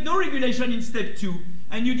anticipate no regulation in step 2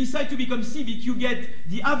 and you decide to become civic, you get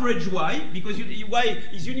the average Y, because Y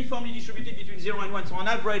is uniformly distributed between 0 and 1, so on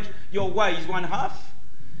average your Y is 1/2,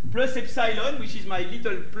 plus epsilon, which is my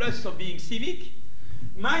little plus of being civic,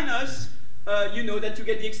 minus that you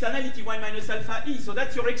get the externality 1 minus alpha E. So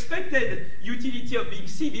that's your expected utility of being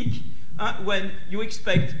civic when you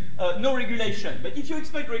expect no regulation. But if you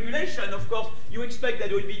expect regulation, of course, you expect that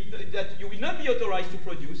you will not be authorized to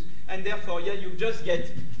produce, and therefore, you just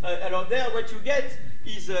get, what you get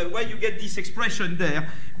is why you get this expression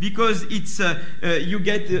there, because it's you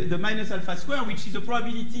get the minus alpha square, which is a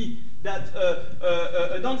probability that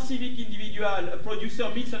a non-civic individual, a producer,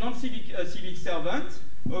 meets a non-civic civic servant,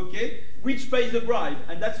 okay, which pays the bribe,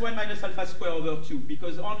 and that's 1 minus alpha square over 2,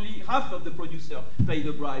 because only half of the producer pay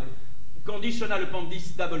the bribe, conditional upon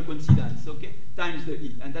this double coincidence, okay, times the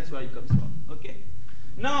E, and that's where it comes from, okay?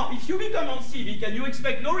 Now, if you become non-civic and you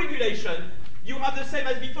expect no regulation, you have the same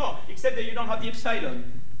as before, except that you don't have the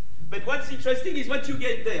epsilon. But what's interesting is what you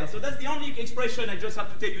get there. So that's the only expression. I just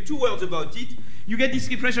have to tell you 2 words about it. You get this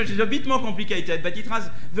expression, which is a bit more complicated, but it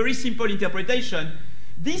has very simple interpretation.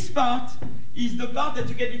 This part is the part that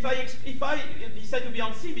you get if I decide to be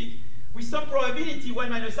non-civic, with some probability, 1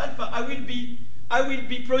 minus alpha, I will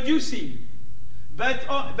be producing. But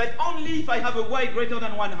only if I have a Y greater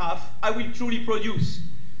than 1/2, I will truly produce.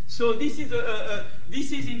 So this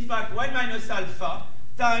is in fact 1 minus alpha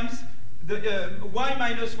times the Y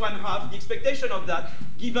minus 1/2, the expectation of that,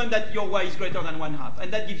 given that your Y is greater than 1/2,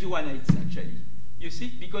 and that gives you 1/8 actually. You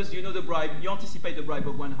see, because you know the bribe, you anticipate the bribe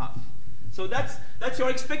of 1/2. So that's your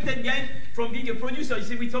expected gain from being a producer. You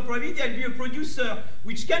see, with some probability, I'll be a producer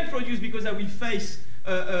which can produce because I will face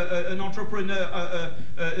an entrepreneur,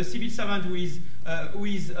 a civil servant who is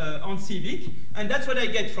uncivic, and that's what I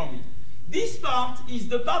get from it. This part is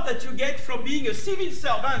the part that you get from being a civil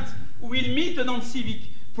servant who will meet a non-civic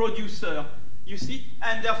producer, you see,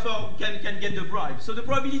 and therefore can get the bribe. So the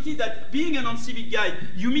probability that being a non-civic guy,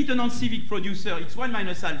 you meet a non-civic producer, it's 1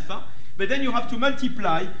 minus alpha, but then you have to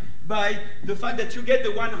multiply by the fact that you get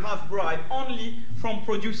the 1/2 bribe only from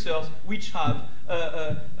producers which have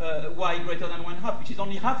Y greater than 1/2, which is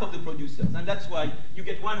only half of the producers, and that's why you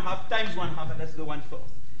get 1/2 times 1/2, and that's the 1/4.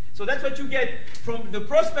 So that's what you get from the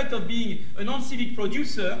prospect of being a non-civic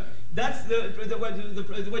producer. That's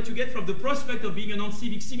what you get from the prospect of being a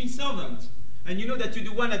non-civic civil servant. And you know that you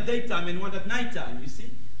do one at daytime and one at nighttime, you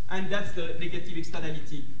see? And that's the negative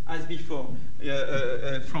externality as before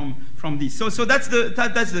from this. So that's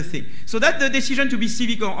the thing. So that's the decision to be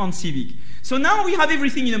civic or uncivic. So now we have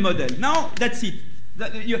everything in a model. Now that's it.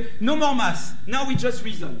 No more math. Now we just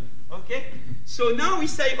reason. Okay? So now we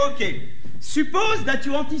say, okay, suppose that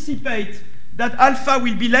you anticipate that alpha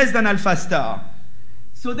will be less than alpha star.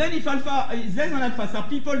 So then if alpha is less than alpha star,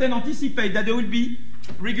 people then anticipate that there will be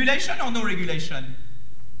regulation or no regulation?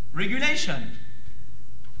 Regulation.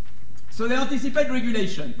 So they anticipate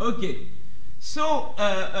regulation. Okay. So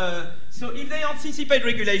if they anticipate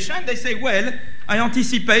regulation, they say, well, I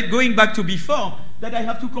anticipate, going back to before, that I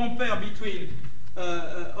have to compare between,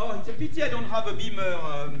 oh, it's a pity I don't have a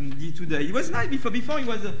beamer today. It was nice before it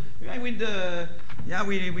was,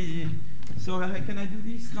 so can I do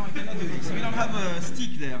this? No, I cannot do this. We don't have a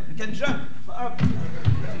stick there. You can jump up.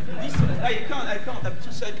 This, I can't,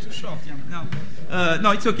 I'm too short. Yeah.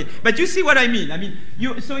 No, it's okay. But you see what I mean.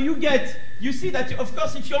 You see that, of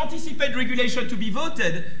course, if you anticipate regulation to be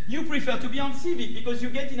voted, you prefer to be on civic because you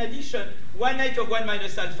get in addition 1/8 of 1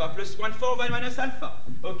 minus alpha plus 1/4 of 1 minus alpha.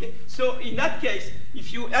 Okay? So in that case,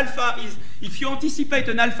 if you anticipate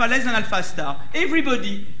an alpha less than alpha star,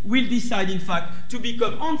 everybody will decide, in fact, to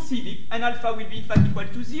become on civic, and alpha will be, in fact, equal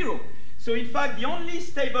to 0. So in fact, the only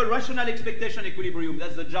stable rational expectation equilibrium,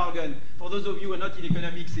 that's the jargon, for those of you who are not in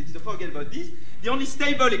economics, it's to forget about this, the only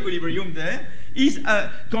stable equilibrium there is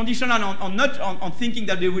conditional on thinking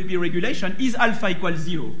that there will be regulation, is alpha equals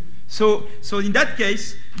 0. So in that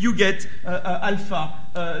case, you get alpha,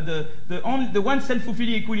 the one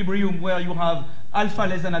self-fulfilling equilibrium where you have alpha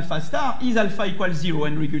less than alpha star is alpha equals 0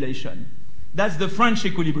 and regulation. That's the French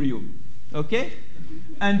equilibrium. Okay?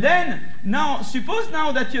 And then, suppose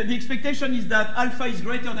now that the expectation is that alpha is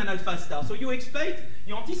greater than alpha star. So you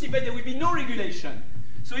anticipate there will be no regulation.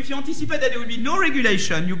 So if you anticipate that there will be no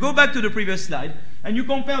regulation, you go back to the previous slide, and you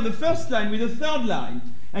compare the first line with the third line.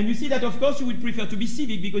 And you see that, of course, you would prefer to be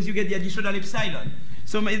civic because you get the additional epsilon.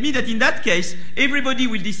 So it means that in that case, everybody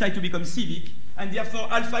will decide to become civic, and therefore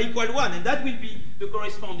alpha equal 1, and that will be the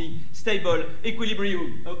corresponding stable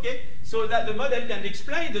equilibrium. Okay? So that the model can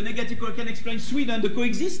explain, the negative can explain Sweden, the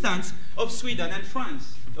coexistence of Sweden and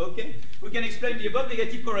France. Okay? We can explain the above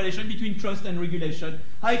negative correlation between trust and regulation.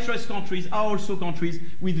 High trust countries are also countries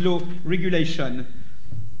with low regulation.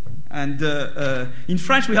 And in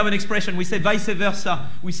French, we have an expression. We say vice versa.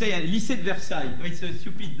 We say lycée de Versailles. It's a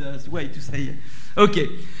stupid way to say. Okay.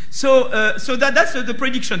 So that's the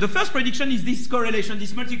prediction. The first prediction is this correlation,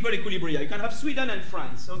 this multiple equilibria. You can have Sweden and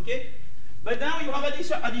France. Okay. But now you have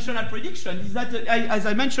additional prediction. Is that, as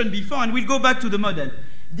I mentioned before, and we'll go back to the model.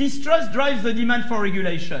 Distrust drives the demand for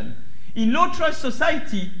regulation. In low trust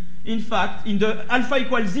society, in fact, in the alpha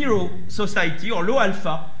equals 0 society or low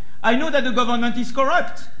alpha, I know that the government is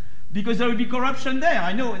corrupt. Because there will be corruption there.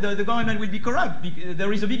 I know the government will be corrupt.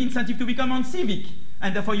 There is a big incentive to become uncivic,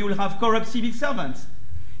 and therefore you will have corrupt civil servants.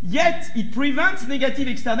 Yet, it prevents negative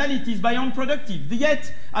externalities by unproductive.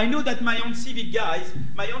 Yet, I know that my uncivic guys,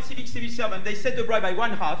 my uncivic civil servants, they set the bribe by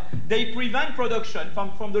 1/2. They prevent production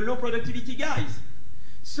from the low productivity guys.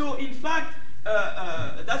 So, in fact,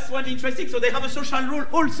 that's one interesting. So they have a social role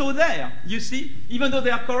also there, you see, even though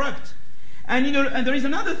they are corrupt. And there is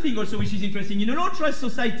another thing also which is interesting. In a low trust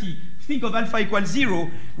society, think of alpha equals 0,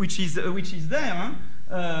 which is there,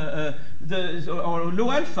 or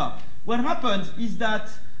low alpha. What happens is that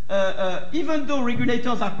even though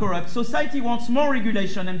regulators are corrupt, society wants more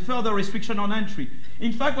regulation and further restriction on entry.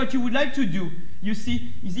 In fact, what you would like to do, you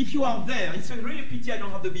see, is if you are there, it's a really pity I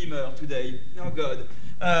don't have the beamer today. Oh God.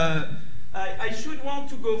 I should want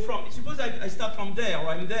to go from, suppose I start from there, or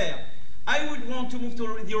I'm there. I would want to move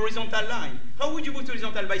to the horizontal line. How would you move to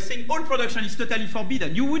horizontal? By saying all production is totally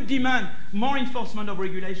forbidden. You would demand more enforcement of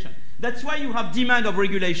regulation. That's why you have demand of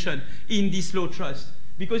regulation in this low trust.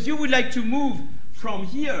 Because you would like to move from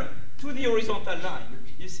here to the horizontal line.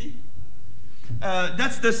 You see?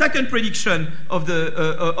 That's the second prediction of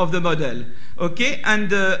the model. Okay?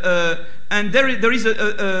 And then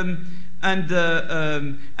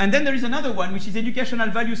there is another one, which is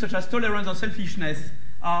educational values such as tolerance or selfishness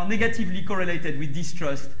are negatively correlated with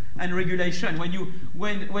distrust and regulation.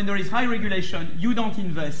 When there is high regulation, you don't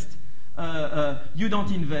invest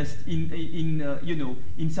in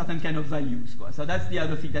certain kind of values. So that's the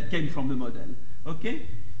other thing that came from the model. Okay,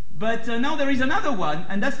 but now there is another one,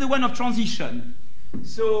 and that's the one of transition.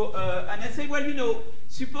 So and I say, well,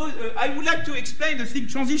 suppose I would like to explain the thing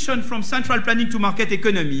transition from central planning to market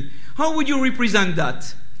economy. How would you represent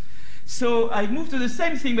that? So I moved to the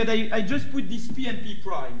same thing, but I just put this P and P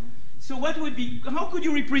prime. So how could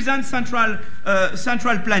you represent central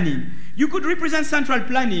planning? You could represent central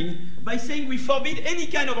planning by saying we forbid any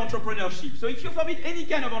kind of entrepreneurship. So if you forbid any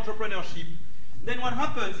kind of entrepreneurship, then what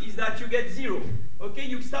happens is that you get 0. Okay,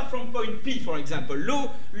 you start from point P, for example,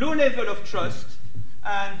 low level of trust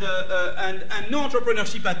and no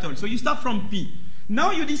entrepreneurship at all. So you start from P.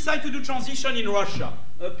 Now you decide to do transition in Russia.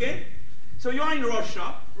 Okay. So you are in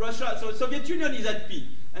Russia. Russia, so Soviet Union is at P.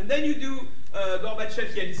 And then you do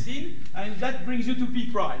Gorbachev, Yeltsin, and that brings you to P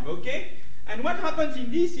prime, okay? And what happens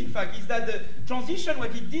in this, in fact, is that the transition,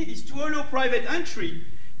 what it did is to allow private entry,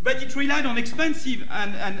 but it relied on expensive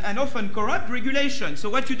and often corrupt regulation. So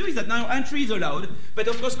what you do is that now entry is allowed, but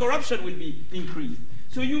of course corruption will be increased.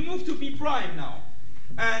 So you move to P prime now.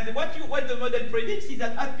 And what the model predicts is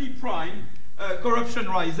that at P prime, corruption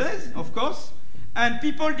rises, of course, and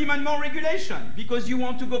people demand more regulation because you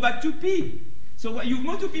want to go back to P. So you've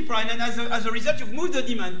moved to P prime, and as a result, you've moved the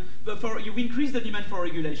demand you've increased the demand for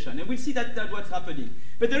regulation, and we'll see that's what's happening.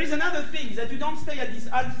 But there is another thing, is that you don't stay at this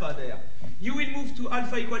alpha there. You will move to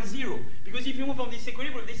alpha equals 0, because if you move on this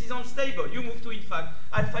equilibrium, this is unstable. You move to, in fact,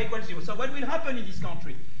 alpha equals 0. So what will happen in this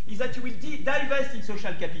country is that you will divest in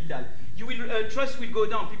social capital. You will trust will go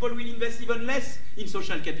down. People will invest even less in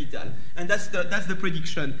social capital, and that's the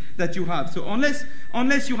prediction that you have. So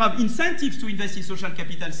unless you have incentives to invest in social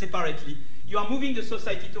capital separately, you are moving the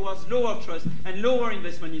society towards lower trust and lower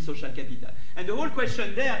investment in social capital. And the whole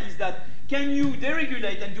question there is that can you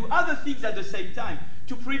deregulate and do other things at the same time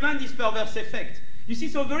to prevent this perverse effect? You see,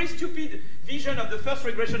 so a very stupid vision of the first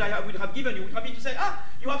regression I would have given you would have been to say,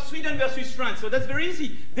 you have Sweden versus France, so that's very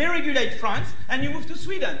easy. Deregulate France and you move to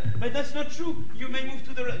Sweden. But that's not true. You may move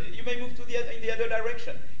in the other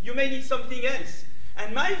direction. You may need something else.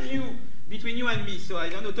 And my view between you and me, so I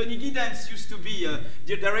don't know, Tony Giddens used to be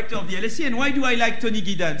the director of the LSE, and why do I like Tony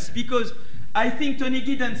Giddens? Because I think Tony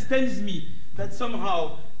Giddens tells me that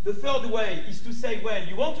somehow the third way is to say, well,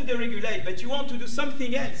 you want to deregulate, but you want to do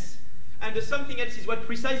something else. And the something else is what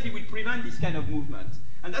precisely will prevent this kind of movement.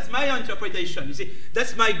 And that's my interpretation. You see,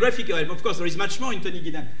 that's my graphical. Of course, there is much more in Tony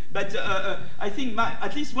Giddens. But I think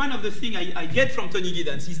at least one of the things I get from Tony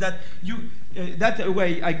Giddens is that that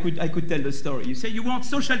way I could tell the story. You say you want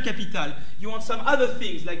social capital, you want some other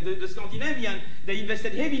things, like the Scandinavian, they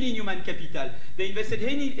invested heavily in human capital. They invested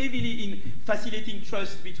heavily in facilitating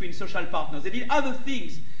trust between social partners. They did other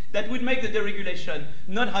things that would make the deregulation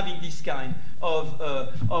not having this kind of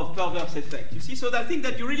perverse effect. You see, so I think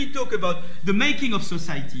that you really talk about the making of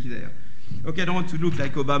society there. Okay, I don't want to look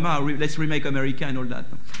like Obama, let's remake America and all that.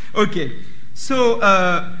 Okay, so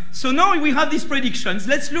now we have these predictions.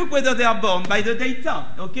 Let's look whether they are born by the data.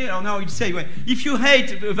 Okay, or now you say, well, if you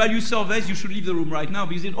hate value surveys, you should leave the room right now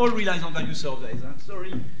because it all relies on value surveys. I'm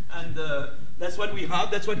sorry, and that's what we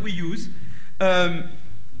have, that's what we use.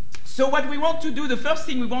 So what we want to do, the first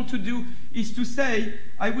thing we want to do is to say,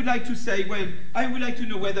 I would like to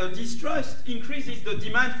know whether distrust increases the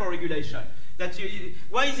demand for regulation.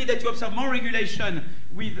 Why is it that you observe more regulation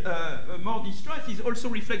with more distrust? It also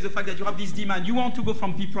reflects the fact that you have this demand. You want to go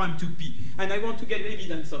from P prime to P, and I want to get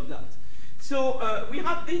evidence of that. So we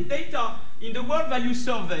have this data in the World Value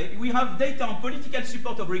Survey. We have data on political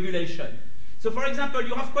support of regulation. So for example,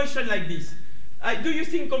 you have questions like this. Do you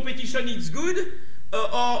think competition is good?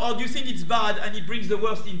 Or do you think it's bad and it brings the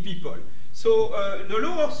worst in people? So the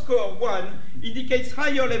lower score, 1, indicates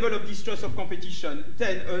higher level of distrust of competition,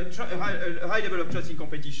 10, a high level of trust in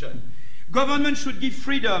competition. Government should give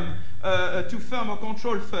freedom to firm or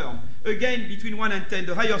control firm. Again, between 1 and 10,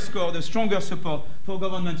 the higher score, the stronger support for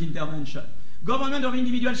government intervention. Government or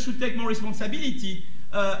individuals should take more responsibility.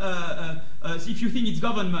 If you think it's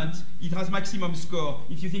government, it has maximum score.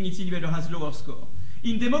 If you think it's individual, it has lower score.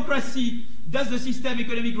 In democracy, does the system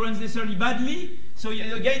economic runs necessarily badly? So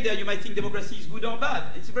again, there you might think democracy is good or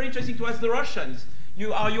bad. It's very interesting to ask the Russians.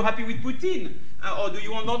 Are you happy with Putin? Or do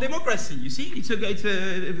you want more democracy? You see, it's a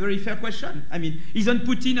very fair question. I mean, isn't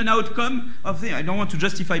Putin an outcome of the... I don't want to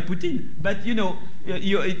justify Putin, but you know,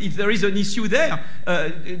 if there is an issue there,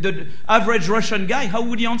 the average Russian guy, how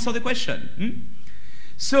would he answer the question?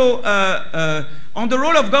 So, on the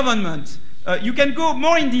role of government, you can go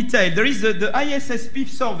more in detail. There is the ISSP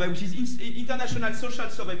survey, which is International Social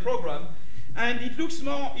Survey Program, and it looks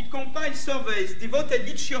more, it compiles surveys devoted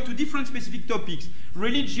each year to different specific topics: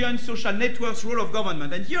 religion, social networks, role of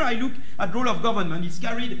government. And here I look at role of government. It's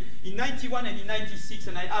carried in 91 and in 96,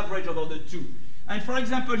 and I average over the two. And for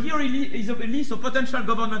example, here is a list of potential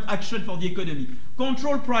government action for the economy.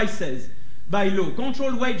 Control prices by law,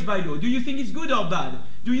 control wage by law. Do you think it's good or bad?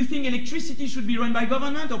 Do you think electricity should be run by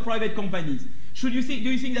government or private companies? Do you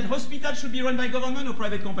think that hospitals should be run by government or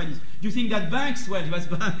private companies? Do you think that banks? Well,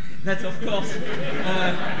 that's of course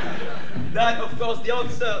the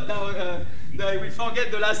answer. Now I will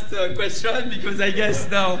forget the last question because I guess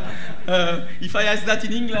now if I ask that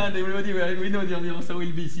in England, everybody we know the answer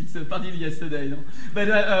will be since partly yesterday. No? But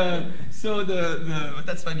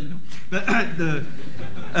that's funny. No? But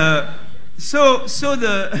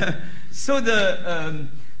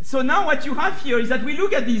So now what you have here is that we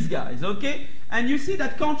look at these guys, okay? And you see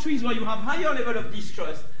that countries where you have higher level of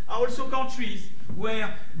distrust are also countries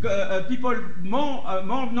where people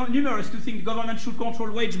more numerous to think the government should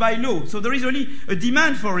control wage by law. So there is only a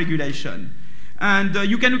demand for regulation. And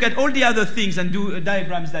you can look at all the other things and do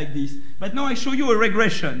diagrams like this. But now I show you a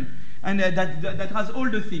regression, and that has all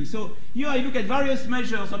the things. So here I look at various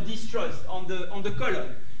measures of distrust on the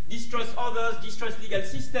column. Distrust others, distrust legal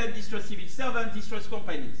system, distrust civil servants, distrust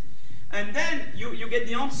companies. And then you get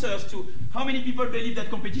the answers to how many people believe that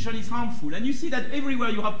competition is harmful. And you see that everywhere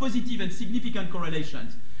you have positive and significant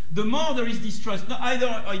correlations. The more there is distrust,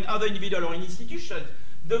 either in other individuals or in institutions,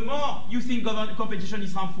 the more you think competition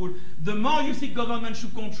is harmful, the more you think government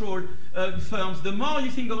should control firms, the more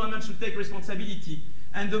you think government should take responsibility,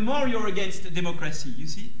 and the more you're against democracy, you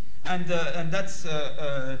see? And that's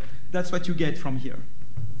what you get from here.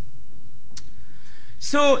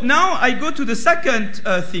 So now I go to the second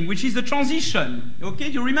thing, which is the transition. Okay,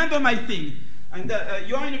 you remember my thing. And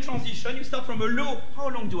you are in a transition, you start from a low. How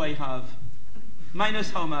long do I have?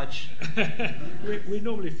 Minus how much? we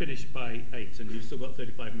normally finish by 8, and you've still got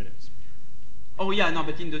 35 minutes. Oh, yeah, no,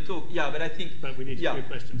 but in the talk, yeah, but I think... But we need to do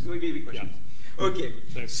questions. We need questions. Yeah. Okay,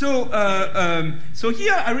 so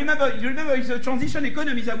here you remember it's a transition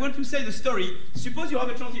economies. I want to say the story. Suppose you have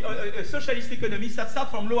a socialist economist that start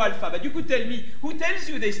from low alpha, but you could tell me, who tells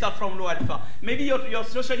you they start from low alpha? Maybe your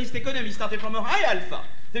socialist economy started from a high alpha.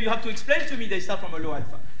 So you have to explain to me they start from a low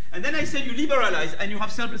alpha. And then I said you liberalize, and you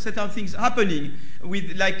have certain things happening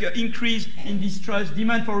with like increase in distrust,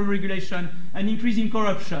 demand for regulation, and increase in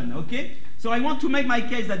corruption, okay? So I want to make my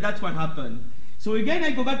case that that's what happened. So again, I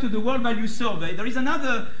go back to the World Value Survey. There is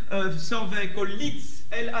another survey called LITS,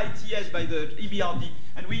 L-I-T-S, by the EBRD,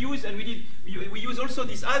 and we use also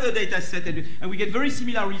this other data set, and we get very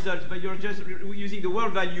similar results, but you're just using the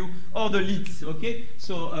World Value or the LITS, okay?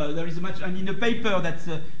 So there is much, and in the paper that's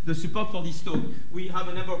the support for this talk, we have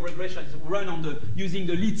a number of regressions run on using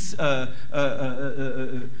the LITS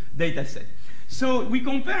data set. So we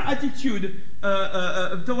compare attitude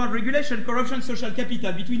toward regulation, corruption, social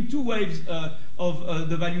capital between two waves of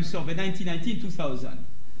the value survey, 1990 and 2000.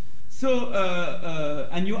 So,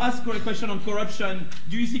 and you ask a question on corruption,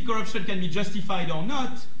 do you think corruption can be justified or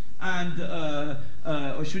not? And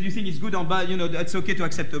or should you think it's good or bad, you know, it's okay to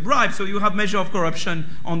accept a bribe. So you have measure of corruption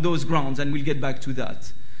on those grounds, and we'll get back to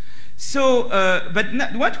that. So,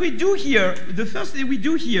 what we do here, the first thing we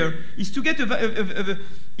do here is to get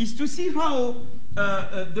is to see how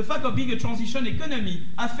the fact of being a transition economy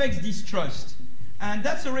affects distrust. And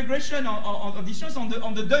that's a regression of distrust on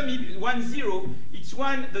the dummy 1-0. It's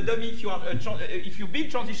the dummy if you build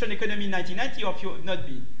transition economy in 1990 or if you're not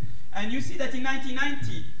big. And you see that in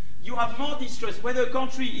 1990 you have more distrust whether a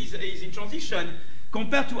country is in transition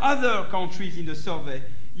compared to other countries in the survey.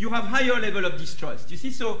 You have higher level of distrust. You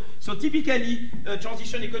see, so typically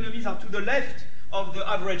transition economies are to the left of the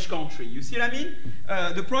average country. You see what I mean?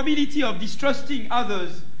 The probability of distrusting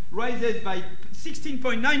others rises by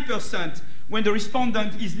 16.9% when the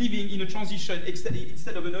respondent is living in a transition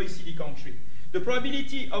instead of an OECD country. The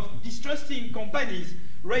probability of distrusting companies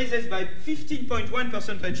rises by 15.1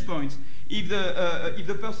 percentage points if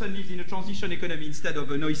the person lives in a transition economy instead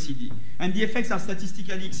of an OECD. And the effects are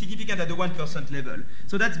statistically significant at the 1% level.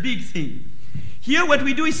 So that's big thing. Here what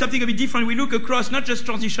we do is something a bit different. We look across not just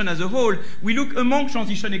transition as a whole, we look among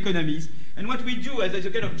transition economies. And what we do as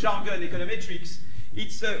a kind of jargon econometrics,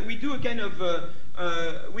 it's we do a kind of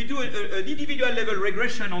an individual level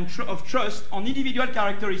regression of trust on individual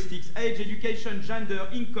characteristics, age, education, gender,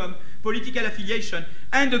 income, political affiliation,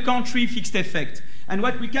 and the country fixed effect. And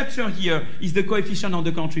what we capture here is the coefficient on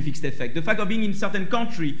the country fixed effect. The fact of being in a certain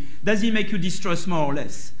country, does it make you distrust more or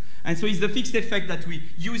less? And so it's the fixed effect that we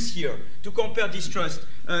use here to compare distrust,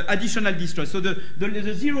 additional distrust. So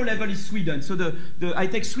the 0 level is Sweden. So I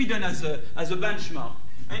take Sweden as a benchmark.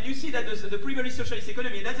 And you see that the previous socialist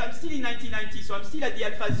economy, and I'm still in 1990, so I'm still at the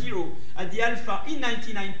alpha 0, at the alpha in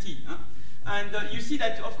 1990. Huh? And you see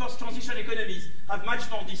that, of course, transition economies have much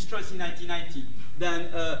more distrust in 1990 than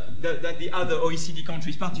the other OECD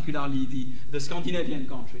countries, particularly the Scandinavian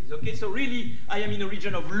countries. Okay, so really, I am in a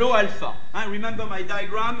region of low alpha. Remember my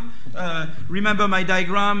diagram?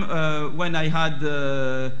 When I had,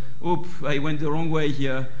 I went the wrong way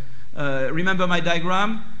here. Remember my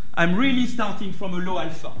diagram? I'm really starting from a low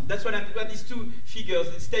alpha. That's what these two figures,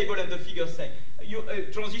 the table and the figures say.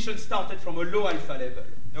 Transition started from a low alpha level.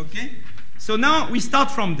 Okay? So now we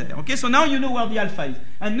start from there. Okay? So now you know where the alpha is.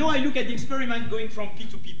 And now I look at the experiment going from P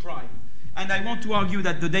to P prime. And I want to argue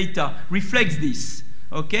that the data reflects this.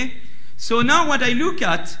 Okay? So now what I look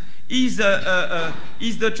at is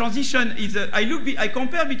the transition. I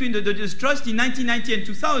compare between the trust in 1990 and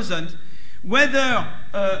 2000 whether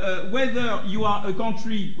you are a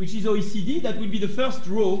country which is OECD, that will be the first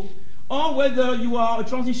row, or whether you are a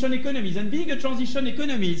transition economy. And being a transition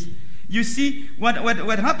economy, you see what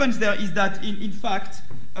happens there is that in fact,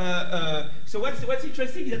 so what's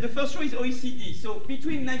interesting is that the first row is OECD. So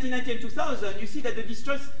between 1990 and 2000, you see that the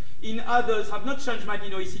distrust in others have not changed much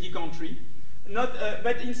in OECD country.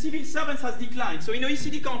 But in civil servants has declined. So in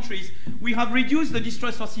OECD countries, we have reduced the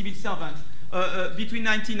distrust for civil servants between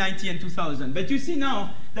 1990 and 2000. But you see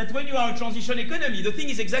now that when you are a transition economy, the thing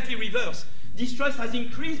is exactly reverse. Distrust has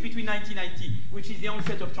increased between 1990, which is the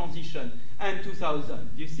onset of transition, and 2000.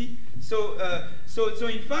 You see? So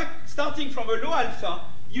in fact, starting from a low alpha,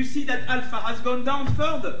 you see that alpha has gone down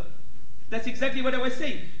further. That's exactly what I was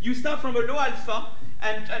saying. You start from a low alpha,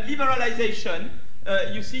 and liberalization,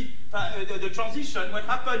 you see, the transition, what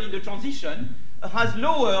happened in the transition, has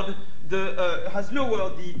lowered the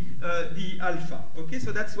alpha. Okay,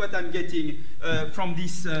 so that's what I'm getting from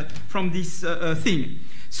this thing.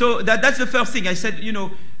 So that's the first thing. I said,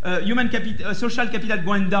 human capital, social capital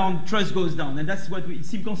going down, trust goes down, and that's what it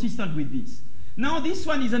seems consistent with this. Now this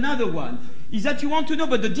one is another one, is that you want to know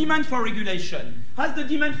about the demand for regulation. Has the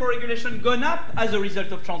demand for regulation gone up as a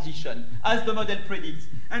result of transition, as the model predicts?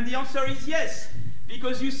 And the answer is yes,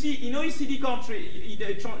 because you see in OECD country,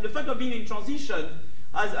 the fact of being in transition,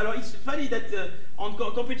 it's funny that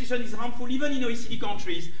competition is harmful even in OECD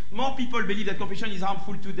countries. More people believe that competition is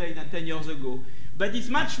harmful today than 10 years ago. But it's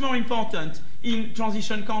much more important in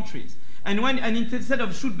transition countries. And instead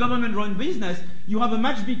of should government run business, you have a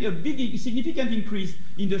big, significant increase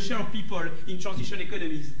in the share of people in transition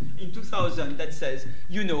economies in 2000 that says,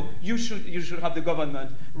 you should have the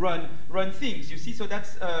government run things. You see, so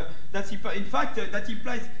that's in fact that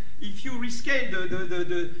implies if you rescale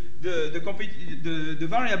the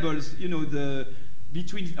variables,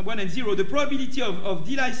 between 1 and 0, the probability of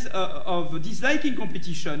disliking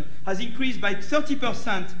competition has increased by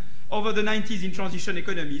 30% over the 90s in transition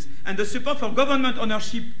economies, and the support for government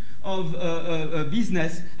ownership of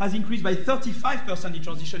business has increased by 35% in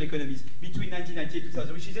transition economies between 1990 and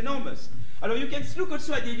 2000, which is enormous. You can look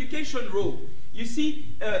also at the education row. You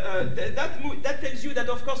see, that tells you that,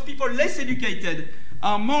 of course, people less educated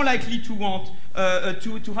are more likely to want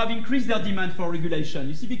to have increased their demand for regulation.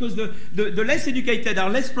 You see, because the less educated are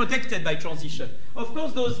less protected by transition. Of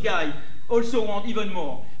course, those guys also want even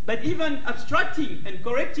more. But even abstracting and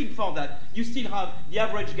correcting for that, you still have the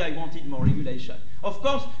average guy wanted more regulation. Of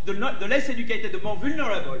course, the less educated, the more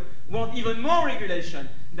vulnerable, want even more regulation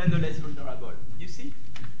than the less vulnerable. You see?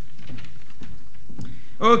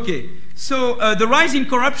 Okay, so the rise in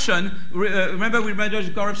corruption, remember we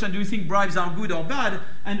measured corruption, do you think bribes are good or bad?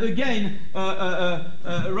 And again,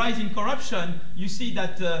 rise in corruption, you see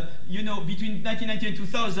that, between 1990 and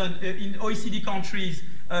 2000, in OECD countries,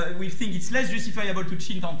 we think it's less justifiable to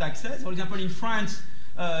cheat on taxes. For example, in France,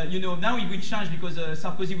 now it will change because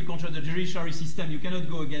Sarkozy will control the judiciary system. You cannot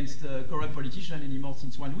go against corrupt politicians anymore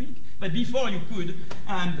since 1 week. But before you could,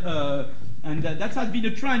 and that has been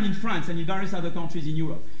a trend in France and in various other countries in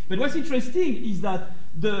Europe. But what's interesting is that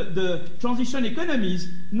the transition economies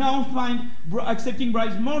now find accepting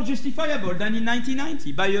bribes more justifiable than in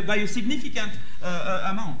 1990 by a significant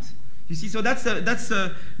amount. You see, so that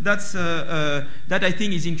I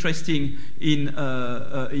think is interesting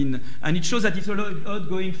and it shows that it's a lot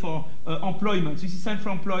going for employment. So you see,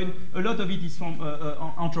 self-employed, a lot of it is from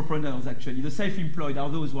entrepreneurs actually. The self-employed are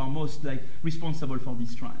those who are most responsible for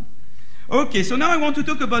this trend. Okay, so now I want to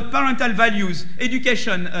talk about parental values,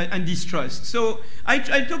 education, and distrust. So I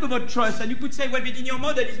talk about trust, and you could say, well, but in your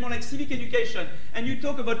model, it's more like civic education, and you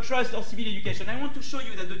talk about trust or civil education. I want to show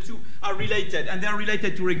you that the two are related, and they are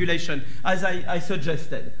related to regulation, as I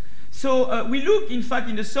suggested. So we look, in fact,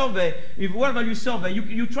 in the survey, with world value survey,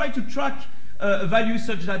 you try to track values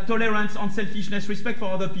such as tolerance, unselfishness, respect for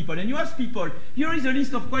other people. And you ask people, here is a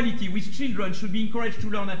list of quality which children should be encouraged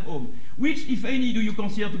to learn at home. Which, if any, do you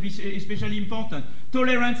consider to be especially important?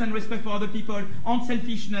 Tolerance and respect for other people,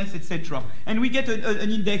 unselfishness, etc. And we get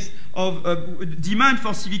an index of demand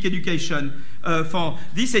for civic education. For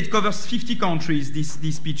this, it covers 50 countries,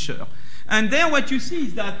 this picture. And there what you see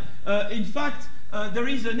is that, in fact, there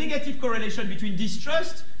is a negative correlation between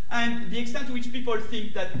distrust and the extent to which people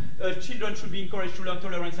think that children should be encouraged to learn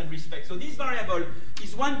tolerance and respect. So this variable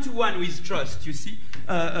is one-to-one with trust, you see.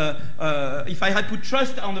 If I had put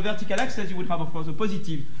trust on the vertical axis, you would have, of course, a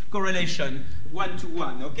positive correlation,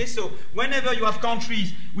 one-to-one. Okay, so whenever you have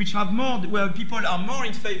countries which have more, where people are more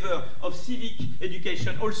in favor of civic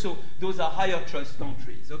education, also those are higher trust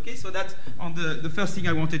countries. Okay, so that's on the first thing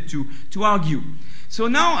I wanted to argue. So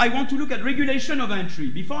now I want to look at regulation of entry.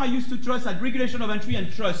 Before I used to trust at regulation of entry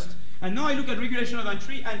and trust And now I look at regulation of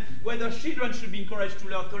entry and whether children should be encouraged to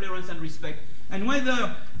learn tolerance and respect. And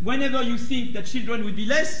whenever you think that children would be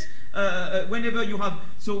less, whenever you have,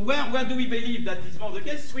 so where do we believe that is more the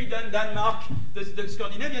case? Sweden, Denmark, the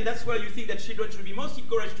Scandinavian, that's where you think that children should be most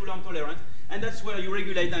encouraged to learn tolerance, and that's where you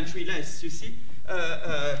regulate entry less, you see?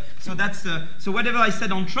 So whatever I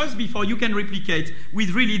said on trust before, you can replicate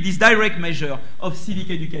with really this direct measure of civic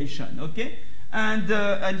education, okay?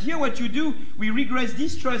 And here what you do, we regress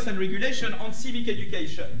distrust and regulation on civic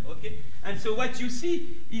education, okay? And so what you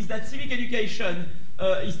see is that civic education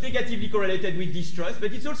is negatively correlated with distrust,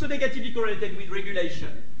 but it's also negatively correlated with regulation.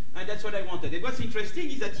 And that's what I wanted. And what's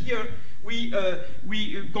interesting is that here we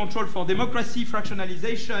control for democracy,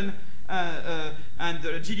 fractionalization, and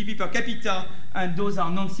GDP per capita, and those are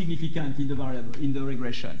non-significant in the variable, in the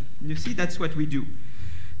regression. You see, that's what we do.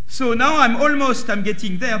 So now I'm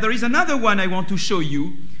getting there. There is another one I want to show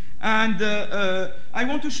you, and I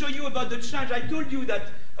want to show you about the change. I told you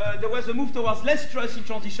that there was a move towards less trust in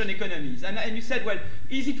transition economies. And you said, well,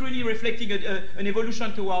 is it really reflecting an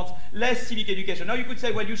evolution towards less civic education? Now you could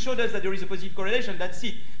say, well, you showed us that there is a positive correlation, that's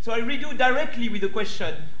it. So I redo directly with the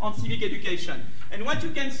question on civic education. And what you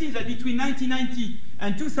can see is that between 1990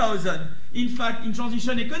 and 2000, in fact, in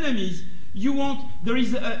transition economies,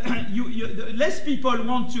 less people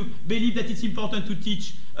want to believe that it's important to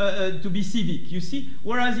teach to be civic, you see?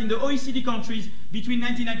 Whereas in the OECD countries, between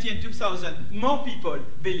 1990 and 2000, more people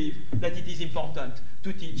believe that it is important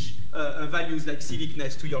to teach values like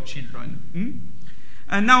civicness to your children.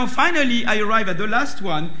 And now, finally, I arrive at the last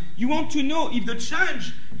one. You want to know if the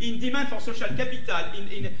change in demand for social capital,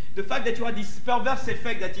 in the fact that you have this perverse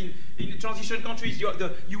effect that in transition countries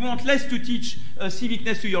you want less to teach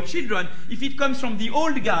civicness to your children, if it comes from the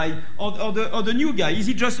old guy or the new guy. Is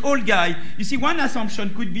it just old guy? You see, one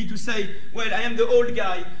assumption could be to say, well, I am the old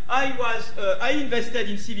guy. I invested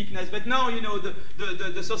in civicness, but now, you know,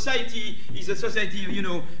 the society is a society, you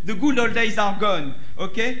know, the good old days are gone,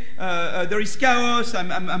 okay? There is chaos,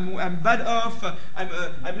 I'm bad off,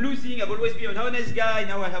 I'm losing, I've always been an honest guy,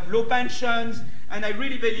 now I have low pensions, and I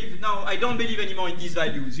really believe, now I don't believe anymore in these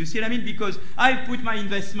values. You see what I mean? Because I put my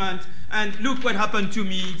investment, and look what happened to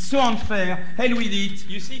me, it's so unfair, hell with it,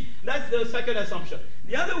 you see? That's the second assumption.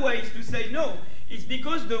 The other way is to say, no, it's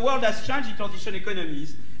because the world has changed in transition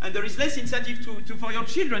economies, and there is less incentive for your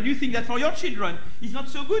children. You think that for your children, it's not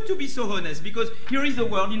so good to be so honest, because here is the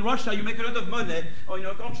world. In Russia, you make a lot of money, or in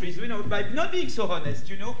your countries, you know, by not being so honest,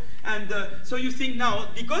 you know. And so you think now,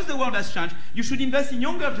 because the world has changed, you should invest in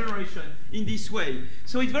younger generation in this way.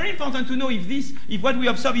 So it's very important to know if what we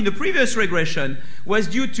observed in the previous regression was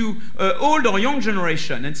due to old or young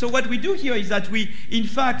generation. And so what we do here is that we, in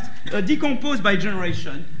fact, decompose by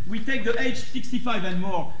generation. We take the age 65 and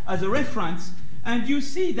more as a reference, and you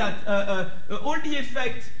see that all the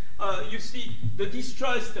effect, you see the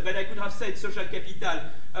distrust, but I could have said social capital,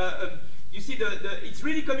 you see it's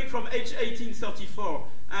really coming from age 18, 34,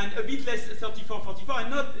 and a bit less 34, 44, and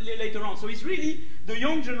not later on. So it's really the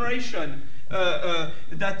young generation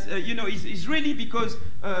that, you know, is really because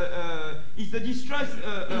it's the distrust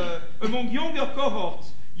among younger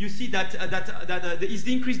cohorts. You see that is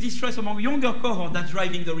the increased distrust among younger cohorts that's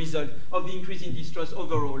driving the result of the increase in distrust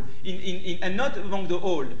overall, and not among the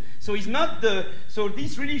old. So it's not so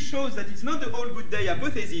this really shows that it's not the all good day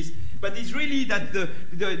hypothesis, but it's really that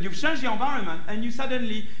you've changed the environment, and you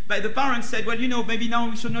suddenly, the parents said, well, you know, maybe now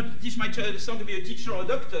we should not teach my son to be a teacher or a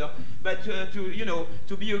doctor, but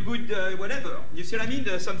to be a good whatever. You see what I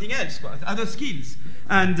mean? Something else, other skills.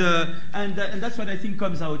 And that's what I think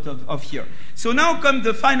comes out of here. So now comes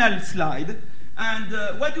the final slide.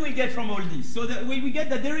 And what do we get from all this? So we get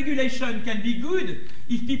that deregulation can be good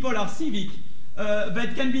if people are civic,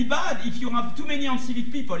 but can be bad if you have too many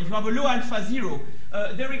uncivic people. If you have a low alpha zero,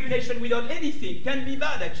 deregulation without anything can be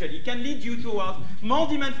bad, actually. It can lead you towards more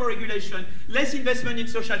demand for regulation, less investment in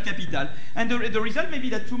social capital. And the result may be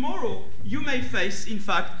that tomorrow you may face, in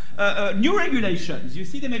fact, new regulations. You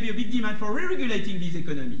see, there may be a big demand for re-regulating these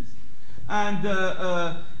economies.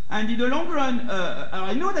 And in the long run,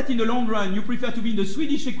 I know that in the long run you prefer to be in the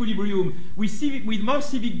Swedish equilibrium with more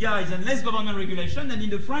civic guys and less government regulation than in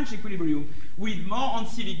the French equilibrium with more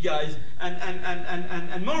uncivic guys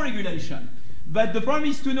and more regulation. But the problem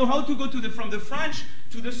is to know how to go from the French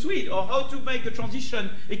to the Swede, or how to make the transition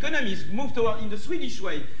economies move toward in the Swedish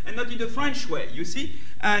way and not in the French way, you see?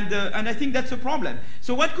 And I think that's a problem.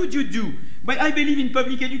 So what could you do? But I believe in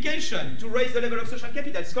public education to raise the level of social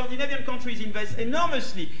capital. Scandinavian countries invest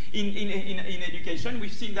enormously in education.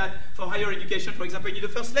 We've seen that for higher education, for example, in the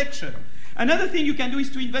first lecture. Another thing you can do is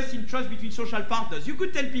to invest in trust between social partners. You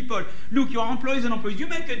could tell people, look, you are employees and employees, you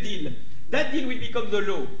make a deal. That deal will become the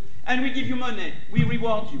law. and we give you money, we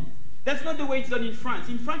reward you. That's not the way it's done in France.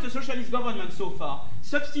 In France, the socialist government so far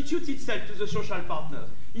substitutes itself to the social partners.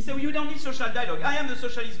 He said, well, you don't need social dialogue. I am the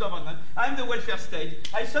socialist government. I am the welfare state.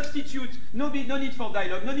 I substitute, no need for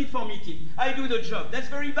dialogue, no need for meeting. I do the job. That's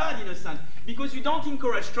very bad in a sense, because you don't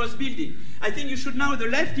encourage trust building. I think you should now, the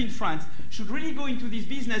left in France, should really go into this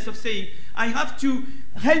business of saying, I have to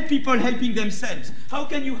help people helping themselves. How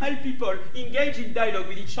can you help people engage in dialogue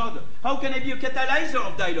with each other? How can I be a catalyzer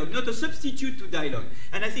of dialogue, not a substitute to dialogue?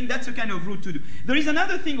 And I think that's a kind of route to do. There is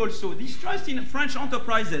another thing also. This trust in French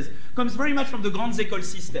enterprises comes very much from the Grandes Écoles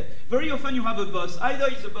system. Very often you have a boss. Either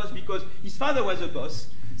he's a boss because his father was a boss,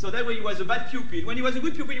 so that way he was a bad pupil. When he was a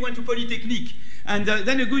good pupil, he went to Polytechnique. And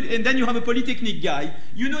then you have a Polytechnique guy.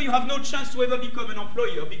 You know you have no chance to ever become an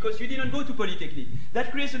employer because you didn't go to Polytechnique.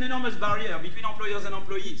 That creates an enormous barrier between employers and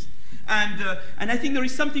employees. And I think there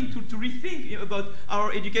is something to rethink about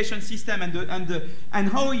our education system and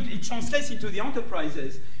how it translates into the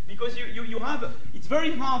enterprises. Because you have, it's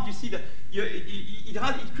very hard, you see, that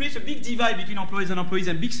it creates a big divide between employers and employees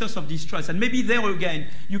and big source of distrust. And maybe there again,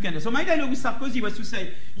 you can. So my dialogue with Sarkozy was to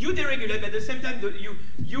say, you deregulate, but at the same time,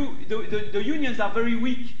 the unions are very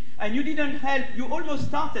weak. And you didn't help, you almost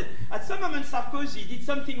started. At some moment, Sarkozy did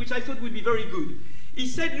something which I thought would be very good. He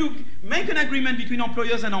said, look, make an agreement between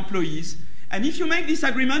employers and employees. And if you make this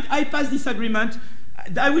agreement, I pass this agreement,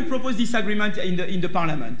 I will propose this agreement in the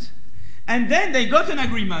parliament. And then they got an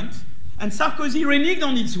agreement, and Sarkozy reneged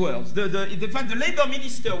on his words. In fact, the labor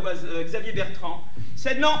minister was Xavier Bertrand,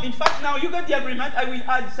 said, no, in fact, now you got the agreement, I will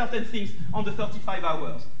add certain things on the 35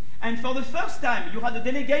 hours. And for the first time, you had a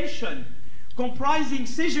delegation comprising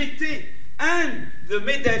CGT and the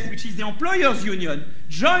MEDEF, which is the employers' union,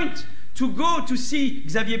 joined to go to see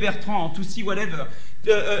Xavier Bertrand, to see whatever,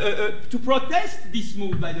 to protest this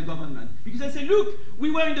move by the government. Because I say, look,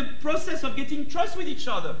 we were in the process of getting trust with each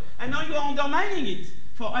other, and now you are undermining it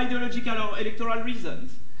for ideological or electoral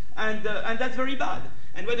reasons. And that's very bad.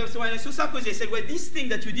 And when I saw Sarkozy, I said, well, this thing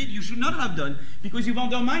that you did, you should not have done, because you've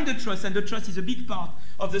undermined the trust, and the trust is a big part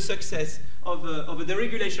of the success of the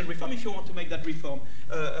deregulation reform, if you want to make that reform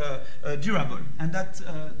durable. And that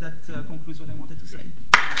concludes what I wanted to say.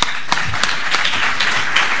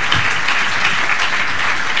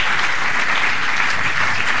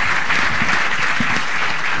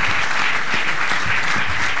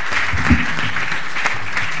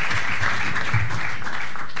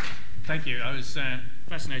 Thank you. I was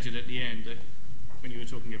fascinated at the end when you were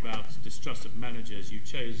talking about distrust of managers. You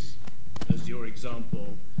chose as your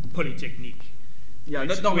example Polytechnique. Yeah,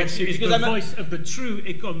 which is the voice of the true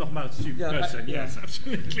École Normale Sup person. Yes,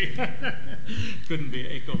 absolutely. Couldn't be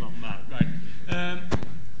École Normale, right?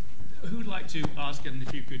 Who'd like to ask, and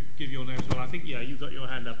if you could give your name as well? I think, yeah, you got your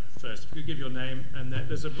hand up first. If you could give your name, and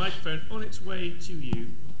there's a microphone on its way to you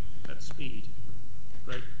at speed.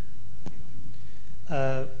 Great.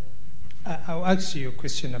 I'll ask you a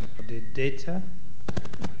question about the data,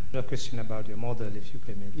 a question about your model, if you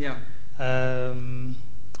permit. Yeah.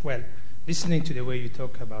 Well, listening to the way you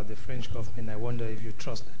talk about the French government, I wonder if you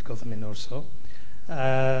trust that government also.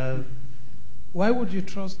 Why would you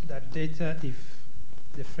trust that data if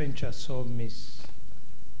the French are so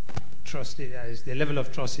mistrusted, as the level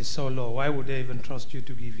of trust is so low? Why would they even trust you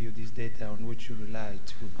to give you this data on which you rely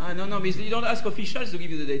to? No, because you don't ask officials to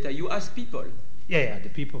give you the data. You ask people. Yeah, the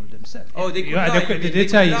people themselves. Oh, they could lie. The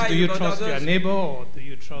data is, do you trust your neighbor or do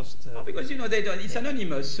you trust... because, they don't. It's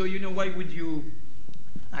anonymous, so, why would you...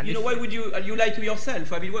 why would you lie to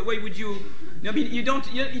yourself? I mean, why would you... I mean, you don't...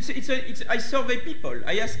 I survey people.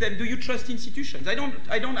 I ask them, do you trust institutions? I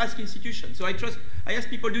don't ask institutions. So I ask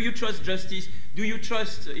people, do you trust justice? Do you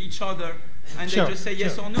trust each other? And they just say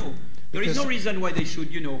yes or no. There is no reason why they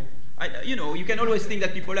should, you can always think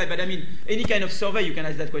that people lie, but I mean, any kind of survey you can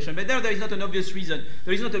ask that question. But there is not an obvious reason.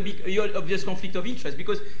 There is not a big, obvious conflict of interest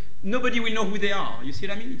because nobody will know who they are. You see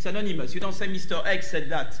what I mean? It's anonymous. You don't say Mr. X said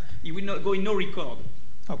that. He will not go in no record.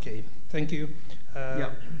 Okay, thank you.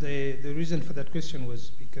 The reason for that question was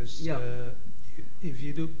because if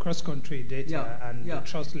you do cross-country data and the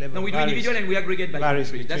trust level no, we do individual and we aggregate by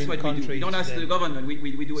country. That's what we do. We don't ask the government.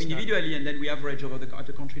 We do individually and then we average over at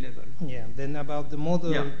the country level. Yeah. Then about the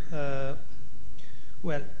model,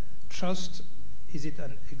 well, trust, is it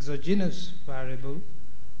an exogenous variable?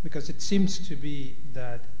 Because it seems to be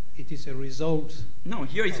that it is a result. No,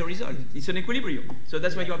 here it's a result. It's an equilibrium. So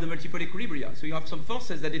that's why you have the multiple equilibria. So you have some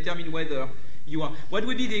forces that determine whether you are. What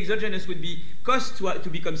would be the exogenous would be cost to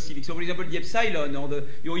become civic. So for example, the epsilon or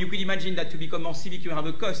you could imagine that to become more civic you have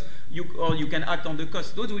a cost, or you can act on the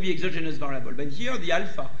cost. Those would be exogenous variables. But here the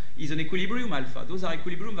alpha is an equilibrium alpha. Those are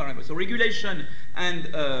equilibrium variables. So regulation and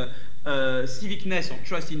civicness or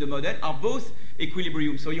trust in the model are both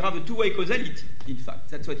equilibrium. So you have a two-way causality, in fact.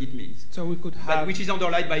 That's what it means. So we could have... But which is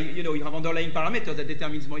underlined by, you have underlying parameters that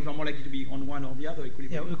determines more, if you're more likely to be on one or the other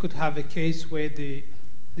equilibrium. Yeah, we could have a case where the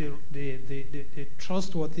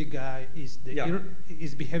trustworthy guy is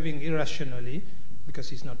is behaving irrationally because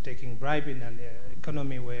he's not taking bribe in an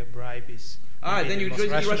economy where bribe is... Then you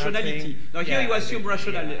choose irrationality. Now here you assume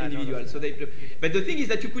rational individuals. But the thing is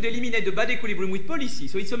that you could eliminate the bad equilibrium with policy.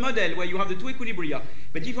 So it's a model where you have the two equilibria.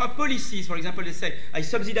 But if you have policies, for example, let's say I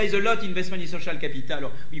subsidize a lot investment in social capital,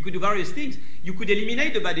 or you could do various things, you could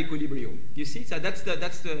eliminate the bad equilibrium. You see, so that's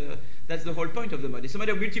the whole point of the model. It's a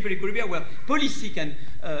model of multiple equilibria where policy can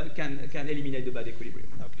eliminate the bad equilibrium.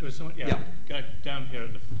 Go down here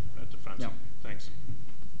at the front. Yeah. Thanks.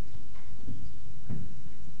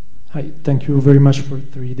 Hi, thank you very much for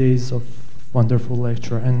 3 days of wonderful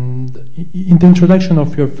lecture. And in the introduction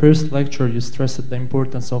of your first lecture, you stressed the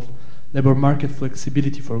importance of labor market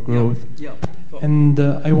flexibility for growth. And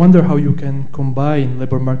I wonder how you can combine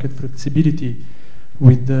labor market flexibility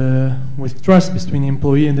with trust between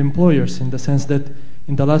employee and employers, in the sense that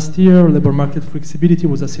in the last year, labor market flexibility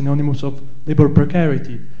was a synonymous of labor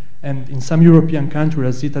precarity. And in some European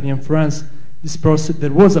countries, as Italy and France,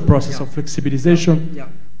 there was a process of flexibilization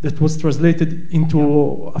that was translated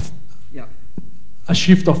into a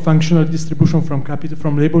shift of functional distribution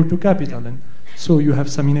from labor to capital, and so you have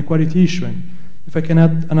some inequality issue. And if I can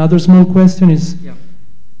add another small question is,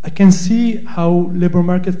 I can see how labor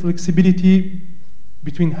market flexibility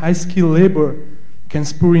between high-skilled labor can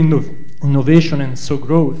spur innovation and so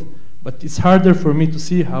growth, but it's harder for me to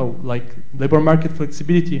see how labor market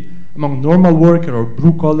flexibility among normal workers or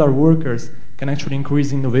blue-collar workers can actually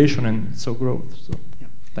increase innovation and so growth. So.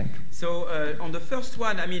 Thank you. So on the first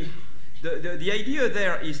one, I mean, the idea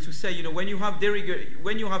there is to say, when you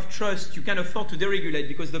have trust, you can afford to deregulate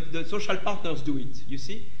because the social partners do it, you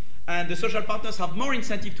see? And the social partners have more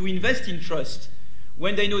incentive to invest in trust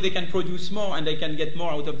when they know they can produce more and they can get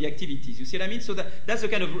more out of the activities. You see what I mean? So that's a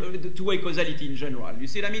kind of two-way causality in general. You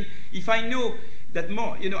see what I mean? If I know that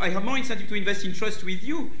I have more incentive to invest in trust with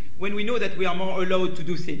you when we know that we are more allowed to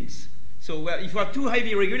do things. So if you have too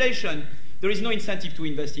heavy regulation, there is no incentive to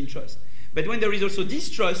invest in trust. But when there is also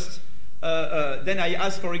distrust, then I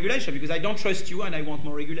ask for regulation because I don't trust you and I want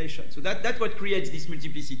more regulation. So that's what creates this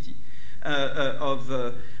multiplicity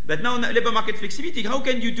but now labor market flexibility, how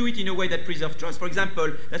can you do it in a way that preserves trust? For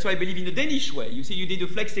example, that's why I believe in the Danish way. You see, you did a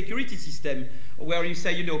flex security system where you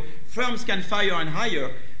say, firms can fire and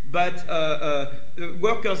hire, but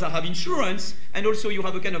workers have insurance, and also you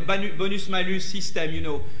have a kind of bonus-malus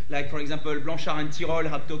system, like, for example, Blanchard and Tirole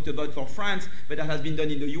have talked about for France, but that has been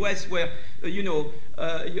done in the US, where,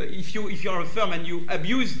 if you are a firm and you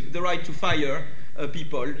abuse the right to fire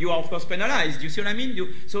people, you are, of course, penalized. You see what I mean?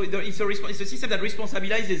 It's a system that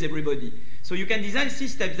responsibilizes everybody. So you can design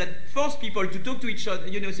systems that force people to talk to each other,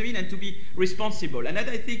 and to be responsible. And that,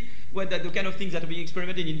 I think, the kind of things that are being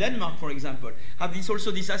experimented in Denmark, for example, have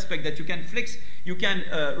this aspect that you can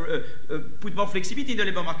put more flexibility in the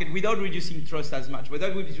labor market without reducing trust as much. But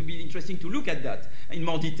that would be interesting to look at that in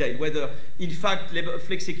more detail, whether, in fact,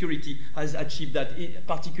 flex security has achieved that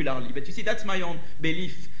particularly. But you see, that's my own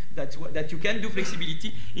belief, that you can do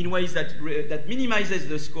flexibility in ways that minimizes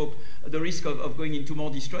the scope, the risk of going into more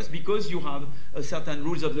distrust, because you have certain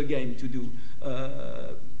rules of the game to do,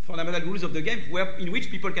 fundamental rules of the game, in which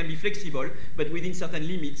people can be flexible, but within certain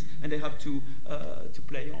limits, and they have to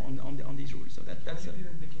play on these rules. So that's.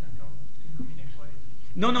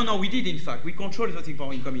 No, we did, in fact. We controlled the thing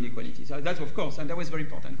for income inequality. So that's, of course, and that was very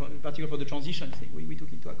important, particularly for the transition thing. We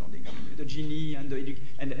took into account the Gini and the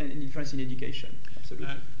difference in education. Absolutely.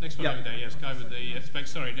 Next one over there, yes. Guy with the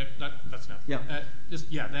specs. Sorry, that's enough. Yeah.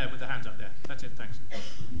 There with the hands up there. That's it, thanks.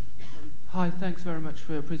 Hi, thanks very much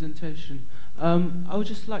for your presentation. I would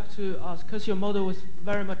just like to ask, because your model was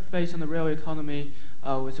very much based on the real economy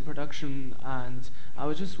with the production, and I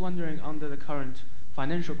was just wondering, under the current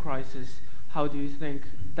financial crisis, how do you think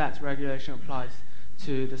that regulation applies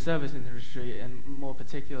to the service industry, and more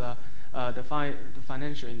particular, the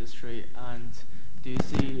financial industry? And do you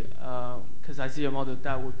see, because I see a model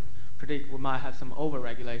that would predict we might have some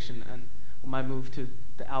over-regulation and we might move to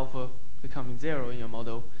the alpha becoming zero in your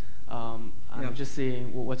model. I'm just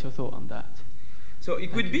seeing what's your thought on that. So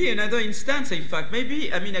it could be another instance, in fact.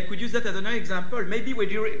 Maybe, I could use that as another example. Maybe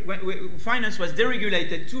when finance was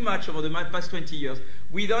deregulated too much over the past 20 years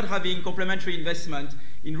without having complementary investment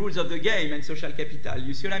in rules of the game and social capital.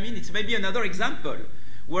 You see what I mean? It's maybe another example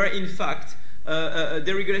where, in fact,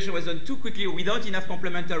 deregulation was done too quickly without enough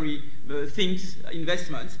complementary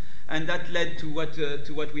investments, and that led to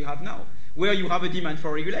what we have now. where you have a demand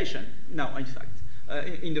for regulation now, in fact,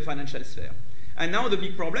 in the financial sphere. And now the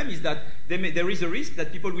big problem is that there is a risk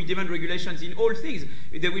that people will demand regulations in all things.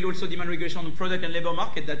 They will also demand regulation on the product and labor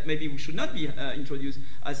market that maybe we should not be introduced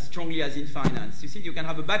as strongly as in finance. You see, you can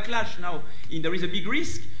have a backlash now. There is a big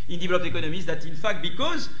risk in developed economies that, in fact,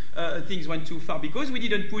 because things went too far, because we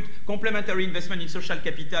didn't put complementary investment in social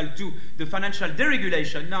capital to the financial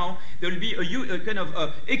deregulation, now there will be a kind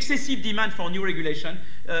of excessive demand for new regulation,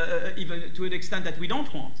 even to an extent that we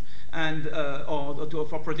don't want. And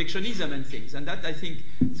for protectionism and things, and that I think.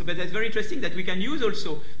 So, but that's very interesting that we can use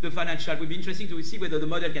also the financial. It would be interesting to see whether the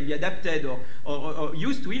model can be adapted or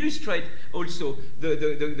used to illustrate also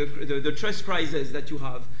the trust crisis that you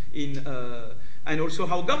have in, and also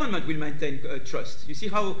how government will maintain trust. You see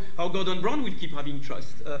how Gordon Brown will keep having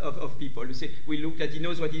trust of people. You see, we look at he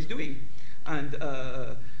knows what he's doing, and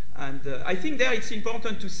I think there it's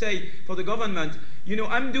important to say for the government,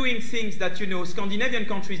 I'm doing things that, Scandinavian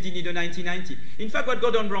countries did in the 1990s. In fact, what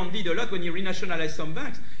Gordon Brown did a lot when he renationalized some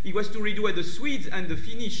banks, it was to redo what the Swedes and the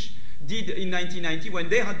Finnish did in 1990 when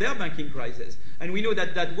they had their banking crisis. And we know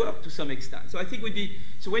that that worked to some extent. So I think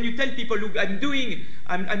so when you tell people, look, I'm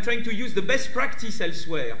trying to use the best practice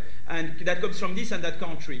elsewhere, and that comes from this and that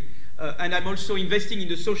country. And I'm also investing in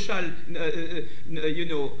the social,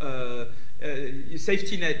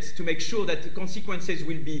 safety net to make sure that the consequences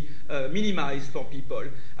will be minimized for people.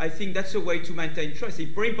 I think that's a way to maintain trust.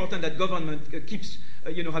 It's very important that government keeps,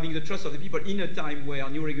 having the trust of the people in a time where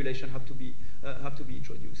new regulation have to be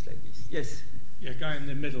introduced like this. Yes. Yeah, guy in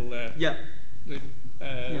the middle there. Yeah.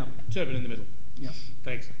 Turban in the middle. Yeah.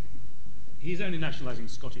 Thanks. He's only nationalising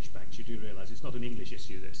Scottish banks. You do realise it's not an English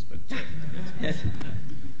issue, this, but. Yes.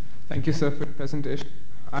 Thank you, sir, for the presentation.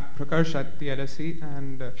 I'm Prakash at the LSE,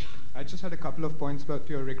 and I just had a couple of points about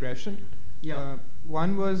your regression. Yeah.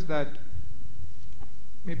 One was that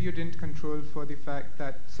maybe you didn't control for the fact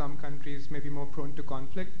that some countries may be more prone to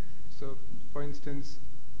conflict. So, for instance,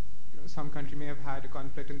 some country may have had a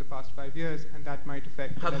conflict in the past 5 years, and that might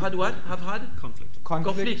affect... Have had what? Have had?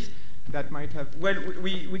 Conflict. That might have... Well,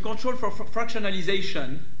 we control for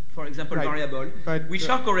fractionalization, for example, right. Variable, but, which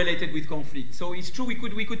are correlated with conflict. So it's true we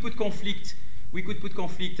could put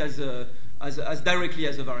conflict as directly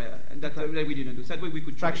as a variable, and that we didn't do. So that way we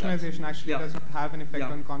could try fractionalization that. actually does not have an effect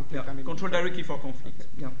on conflict. Yeah. I mean, control directly for conflict. Okay.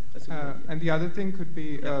 Yeah. That's and the other thing could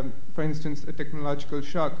be, for instance, a technological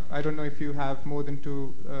shock. I don't know if you have more than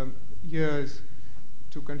 2 years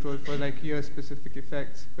to control for year-specific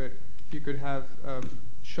effects, but if you could have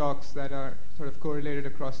shocks that are sort of correlated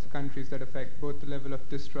across the countries that affect both the level of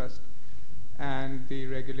distrust and the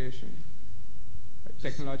regulation.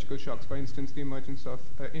 Technological shocks, for instance, the emergence of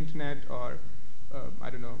internet or,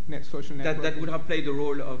 social networks. That would have played a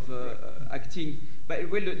role of acting. But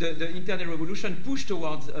the internet revolution pushed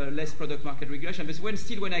towards less product market regulation. But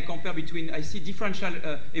when I compare I see differential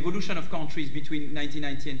evolution of countries between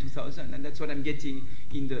 1990 and 2000, and that's what I'm getting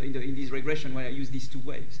in this regression where I use these 2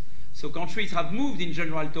 waves. So countries have moved in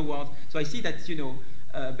general towards. So I see that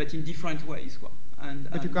but in different ways.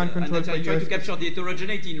 But you can't control. And I try to capture the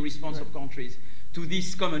heterogeneity in response of countries to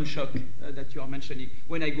this common shock that you are mentioning.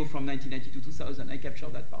 When I go from 1990 to 2000, I capture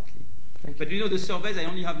that partly. But the surveys, I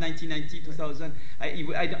only have 1990, 2000.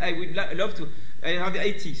 I would love to. I have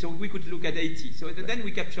 80, so we could look at 80. So then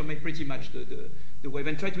we capture pretty much the wave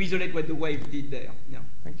and try to isolate what the wave did there. Yeah.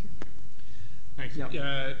 Thank you. Thanks.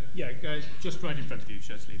 Yeah. Guys, just right in front of you,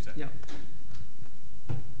 shirt sleeves there. Yeah.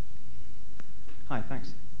 Hi,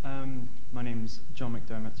 thanks. My name's John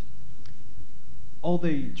McDermott. All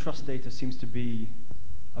the trust data seems to be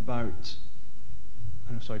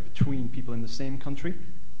between people in the same country.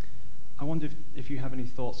 I wonder if you have any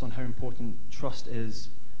thoughts on how important trust is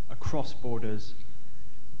across borders,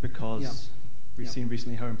 because we've seen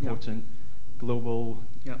recently how important global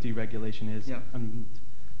deregulation is. Yeah. And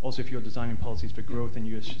also if you're designing policies for growth and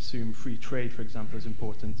you assume free trade, for example, is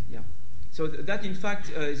important. Yeah. So that, in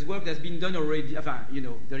fact, is work that's been done already.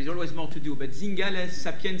 There is always more to do, but Zingales,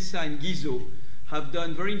 Sapienza, and Guizot have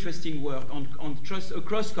done very interesting work on trust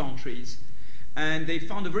across countries, and they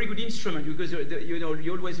found a very good instrument because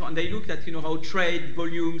you always want. They looked at how trade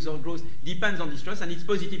volumes or growth depends on this trust, and it's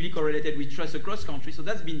positively correlated with trust across countries. So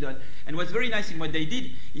that's been done. And what's very nice in what they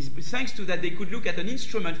did is, thanks to that, they could look at an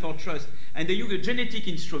instrument for trust, and they use a genetic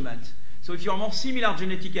instrument. So if you are more similar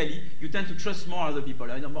genetically, you tend to trust more other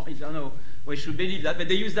people. I don't know why you should believe that, but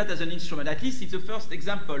they use that as an instrument. At least it's the first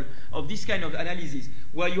example of this kind of analysis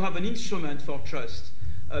where you have an instrument for trust,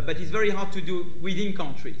 but it's very hard to do within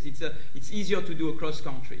countries. It's easier to do across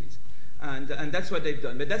countries, and that's what they've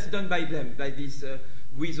done. But that's done by them, by this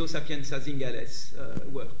Guizot, Sapienza, Zingales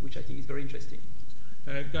work, which I think is very interesting.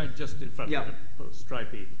 Guy just in front of the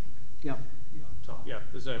stripy top. Yeah,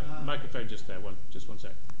 there's a microphone just there. Just one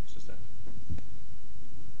sec. It's just there.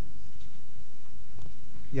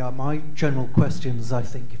 Yeah, my general questions, I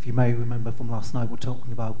think, if you may remember from last night, we're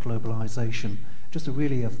talking about globalization. Just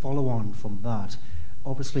a follow-on from that.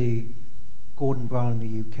 Obviously, Gordon Brown in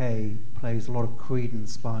the UK plays a lot of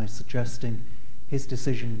credence by suggesting his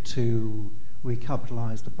decision to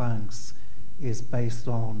recapitalize the banks is based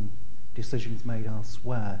on decisions made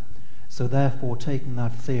elsewhere. So therefore, taking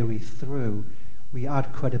that theory through, we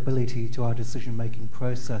add credibility to our decision-making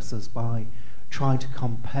processes by trying to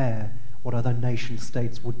compare what other nation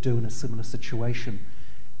states would do in a similar situation.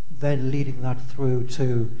 Then leading that through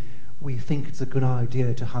to, we think it's a good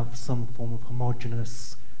idea to have some form of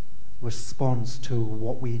homogeneous response to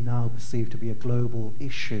what we now perceive to be a global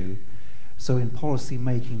issue. So in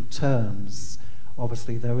policy-making terms,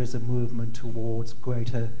 obviously there is a movement towards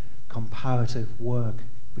greater comparative work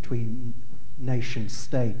between nation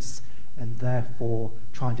states, and therefore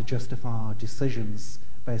trying to justify our decisions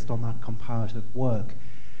based on that comparative work.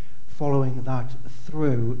 Following that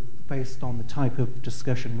through, based on the type of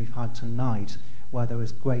discussion we've had tonight, where there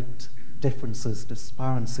is great differences,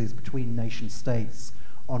 disparities between nation states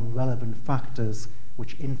on relevant factors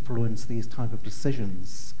which influence these type of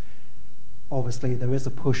decisions, obviously there is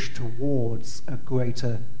a push towards a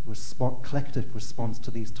greater collective response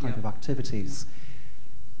to these type of activities.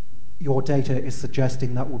 Your data is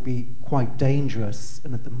suggesting that would be quite dangerous,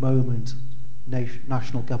 and at the moment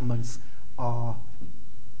national governments are,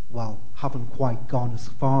 haven't quite gone as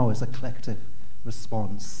far as a collective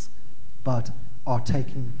response, but are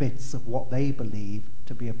taking bits of what they believe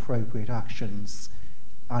to be appropriate actions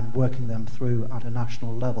and working them through at a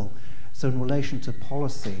national level. So in relation to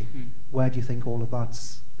policy, where do you think all of that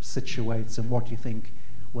situates, and what do you think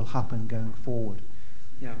will happen going forward?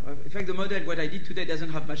 Yeah, in fact, the model, what I did today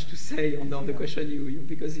doesn't have much to say on the question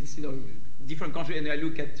because it's, different country, and I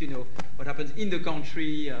look at, what happens in the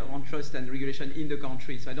country on trust and regulation in the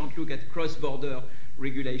country. So I don't look at cross-border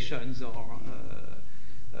regulations or,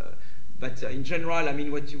 but in general,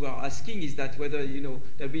 what you are asking is that whether,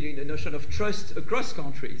 there'll be the notion of trust across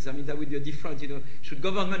countries. That would be a different, should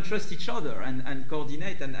government trust each other and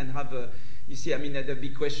coordinate and have a, the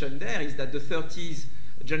big question there is that the 30s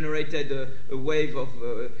generated a wave of,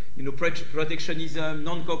 protectionism,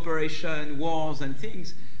 non-cooperation, wars and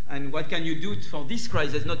things. And what can you do for this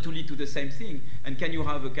crisis not to lead to the same thing? And can you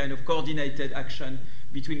have a kind of coordinated action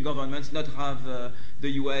between governments, not have the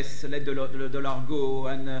US let the dollar go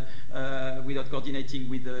and without coordinating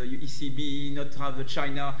with the ECB, not have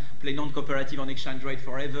China play non-cooperative on exchange rate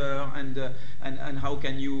forever, and how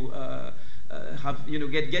can you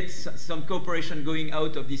get some cooperation going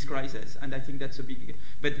out of this crisis? And I think that's a big.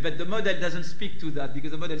 But the model doesn't speak to that,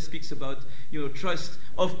 because the model speaks about trust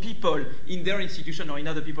of people in their institution or in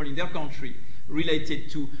other people in their country related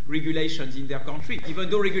to regulations in their country, even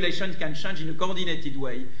though regulations can change in a coordinated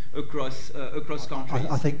way across countries.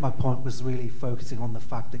 I think my point was really focusing on the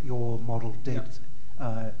fact that your model did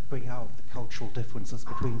bring out the cultural differences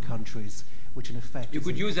between countries, which in effect you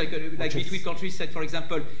could use like between countries. Said, for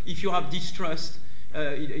example, if you have distrust,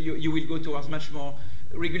 you will go towards much more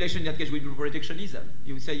regulation. In that case, will be protectionism.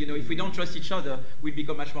 You would say, if we don't trust each other, we'll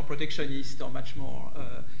become much more protectionist or much more.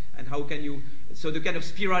 And how can you? So the kind of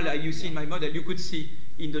spiral you see in my model, you could see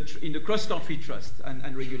in the cross-country trust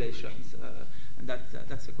and regulations, and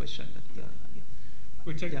that's the question.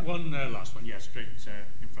 We'll take one last one. Yes, straight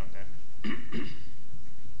in front there.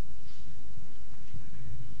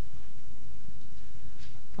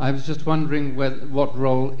 I was just wondering what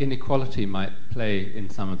role inequality might play in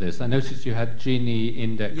some of this. I noticed you had Gini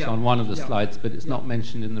index on one of the slides, but it's not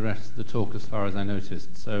mentioned in the rest of the talk as far as I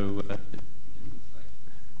noticed. So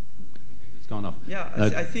it's gone off. Yeah,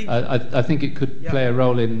 I think it could play a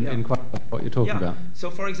role in quite what you're talking about. So,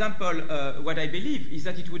 for example, what I believe is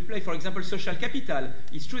that it would play, for example, social capital.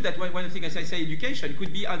 It's true that one thing, as I say, education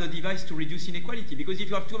could be other device to reduce inequality, because if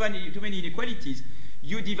you have too many inequalities,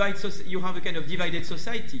 you have a kind of divided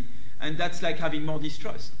society, and that's like having more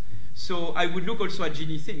distrust. So I would look also at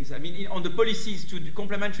Gini things. On the policies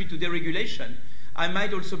complementary to deregulation, I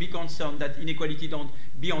might also be concerned that inequality don't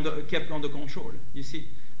be kept under control. You see,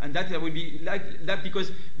 and that would be like that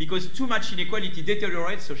because too much inequality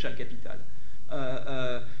deteriorates social capital.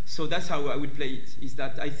 So that's how I would play it. Is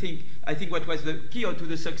that I think what was the key to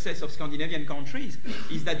the success of Scandinavian countries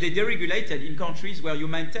is that they deregulated in countries where you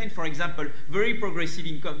maintain, for example, very progressive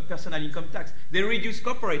personal income tax. They reduce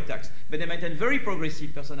corporate tax, but they maintain very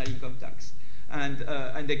progressive personal income tax, and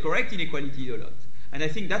they correct inequality a lot. And I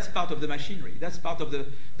think that's part of the machinery. That's part of the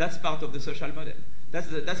social model.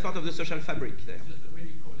 That's part of the social fabric there.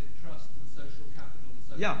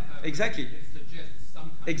 Yeah, exactly.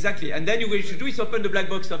 Exactly, and then what you should do is open the black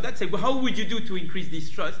box of that, say, well, how would you do to increase this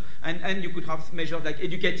trust? And you could have measures like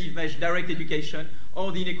educative measures, direct education,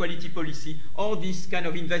 or the inequality policy, or this kind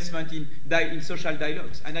of investment in social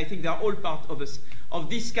dialogues. And I think they are all part of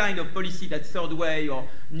this kind of policy that third way or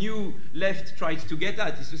new left tries to get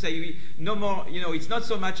at, is to say no more, it's not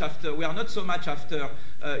so much after, we are not so much after,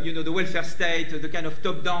 the welfare state, the kind of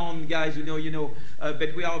top-down guys,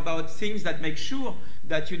 but we are about things that make sure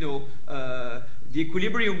that, the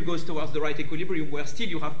equilibrium goes towards the right equilibrium, where still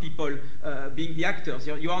you have people being the actors.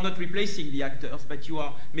 You are not replacing the actors, but you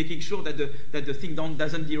are making sure that the thing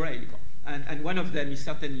doesn't derail. And one of them is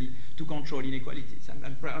certainly to control inequalities.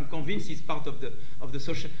 I'm convinced it's part of the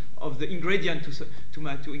ingredient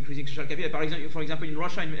to increasing social capital. For example, in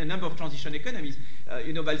Russia, in a number of transition economies,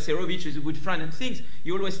 Balcerovich is a good friend and things.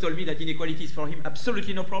 He always told me that inequality is for him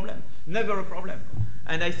absolutely no problem, never a problem.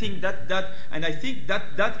 And I think that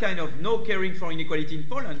kind of no caring for inequality in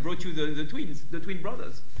Poland brought you the twin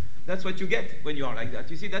brothers. That's what you get when you are like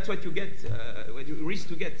that. You see, that's what you get, what you risk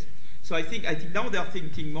to get. So I think now they are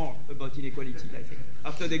thinking more about inequality, I think,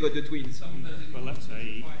 after they got the twins. Well, that's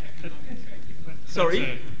a...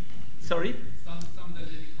 Sorry? Sorry? Some of those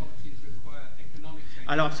inequalities require economic change.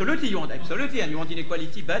 Absolutely, and you want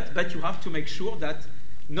inequality, but you have to make sure that,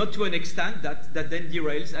 not to an extent that then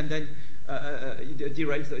derails, and then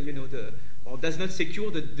derails, or does not secure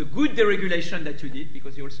the good deregulation that you did,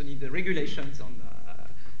 because you also need the regulations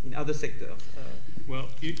in other sectors. Well,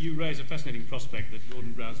 you raise a fascinating prospect that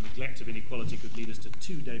Gordon Brown's neglect of inequality could lead us to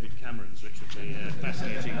 2 David Camerons, which would be a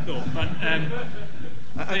fascinating thought. But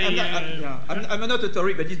I'm not a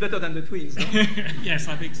Tory, but it's better than the twins. No? Yes,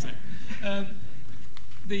 I think so.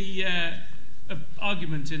 The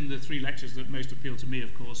argument in the 3 lectures that most appealed to me,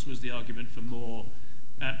 of course, was the argument for more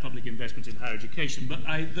public investment in higher education. But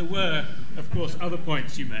there were, of course, other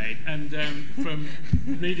points you made. And from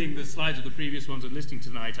reading the slides of the previous ones and listening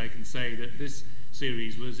tonight, I can say that this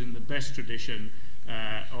series was in the best tradition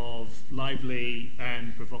of lively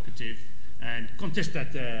and provocative and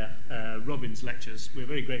contestataire Robin's lectures. We're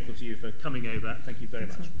very grateful to you for coming over. Thank you very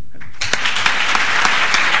much.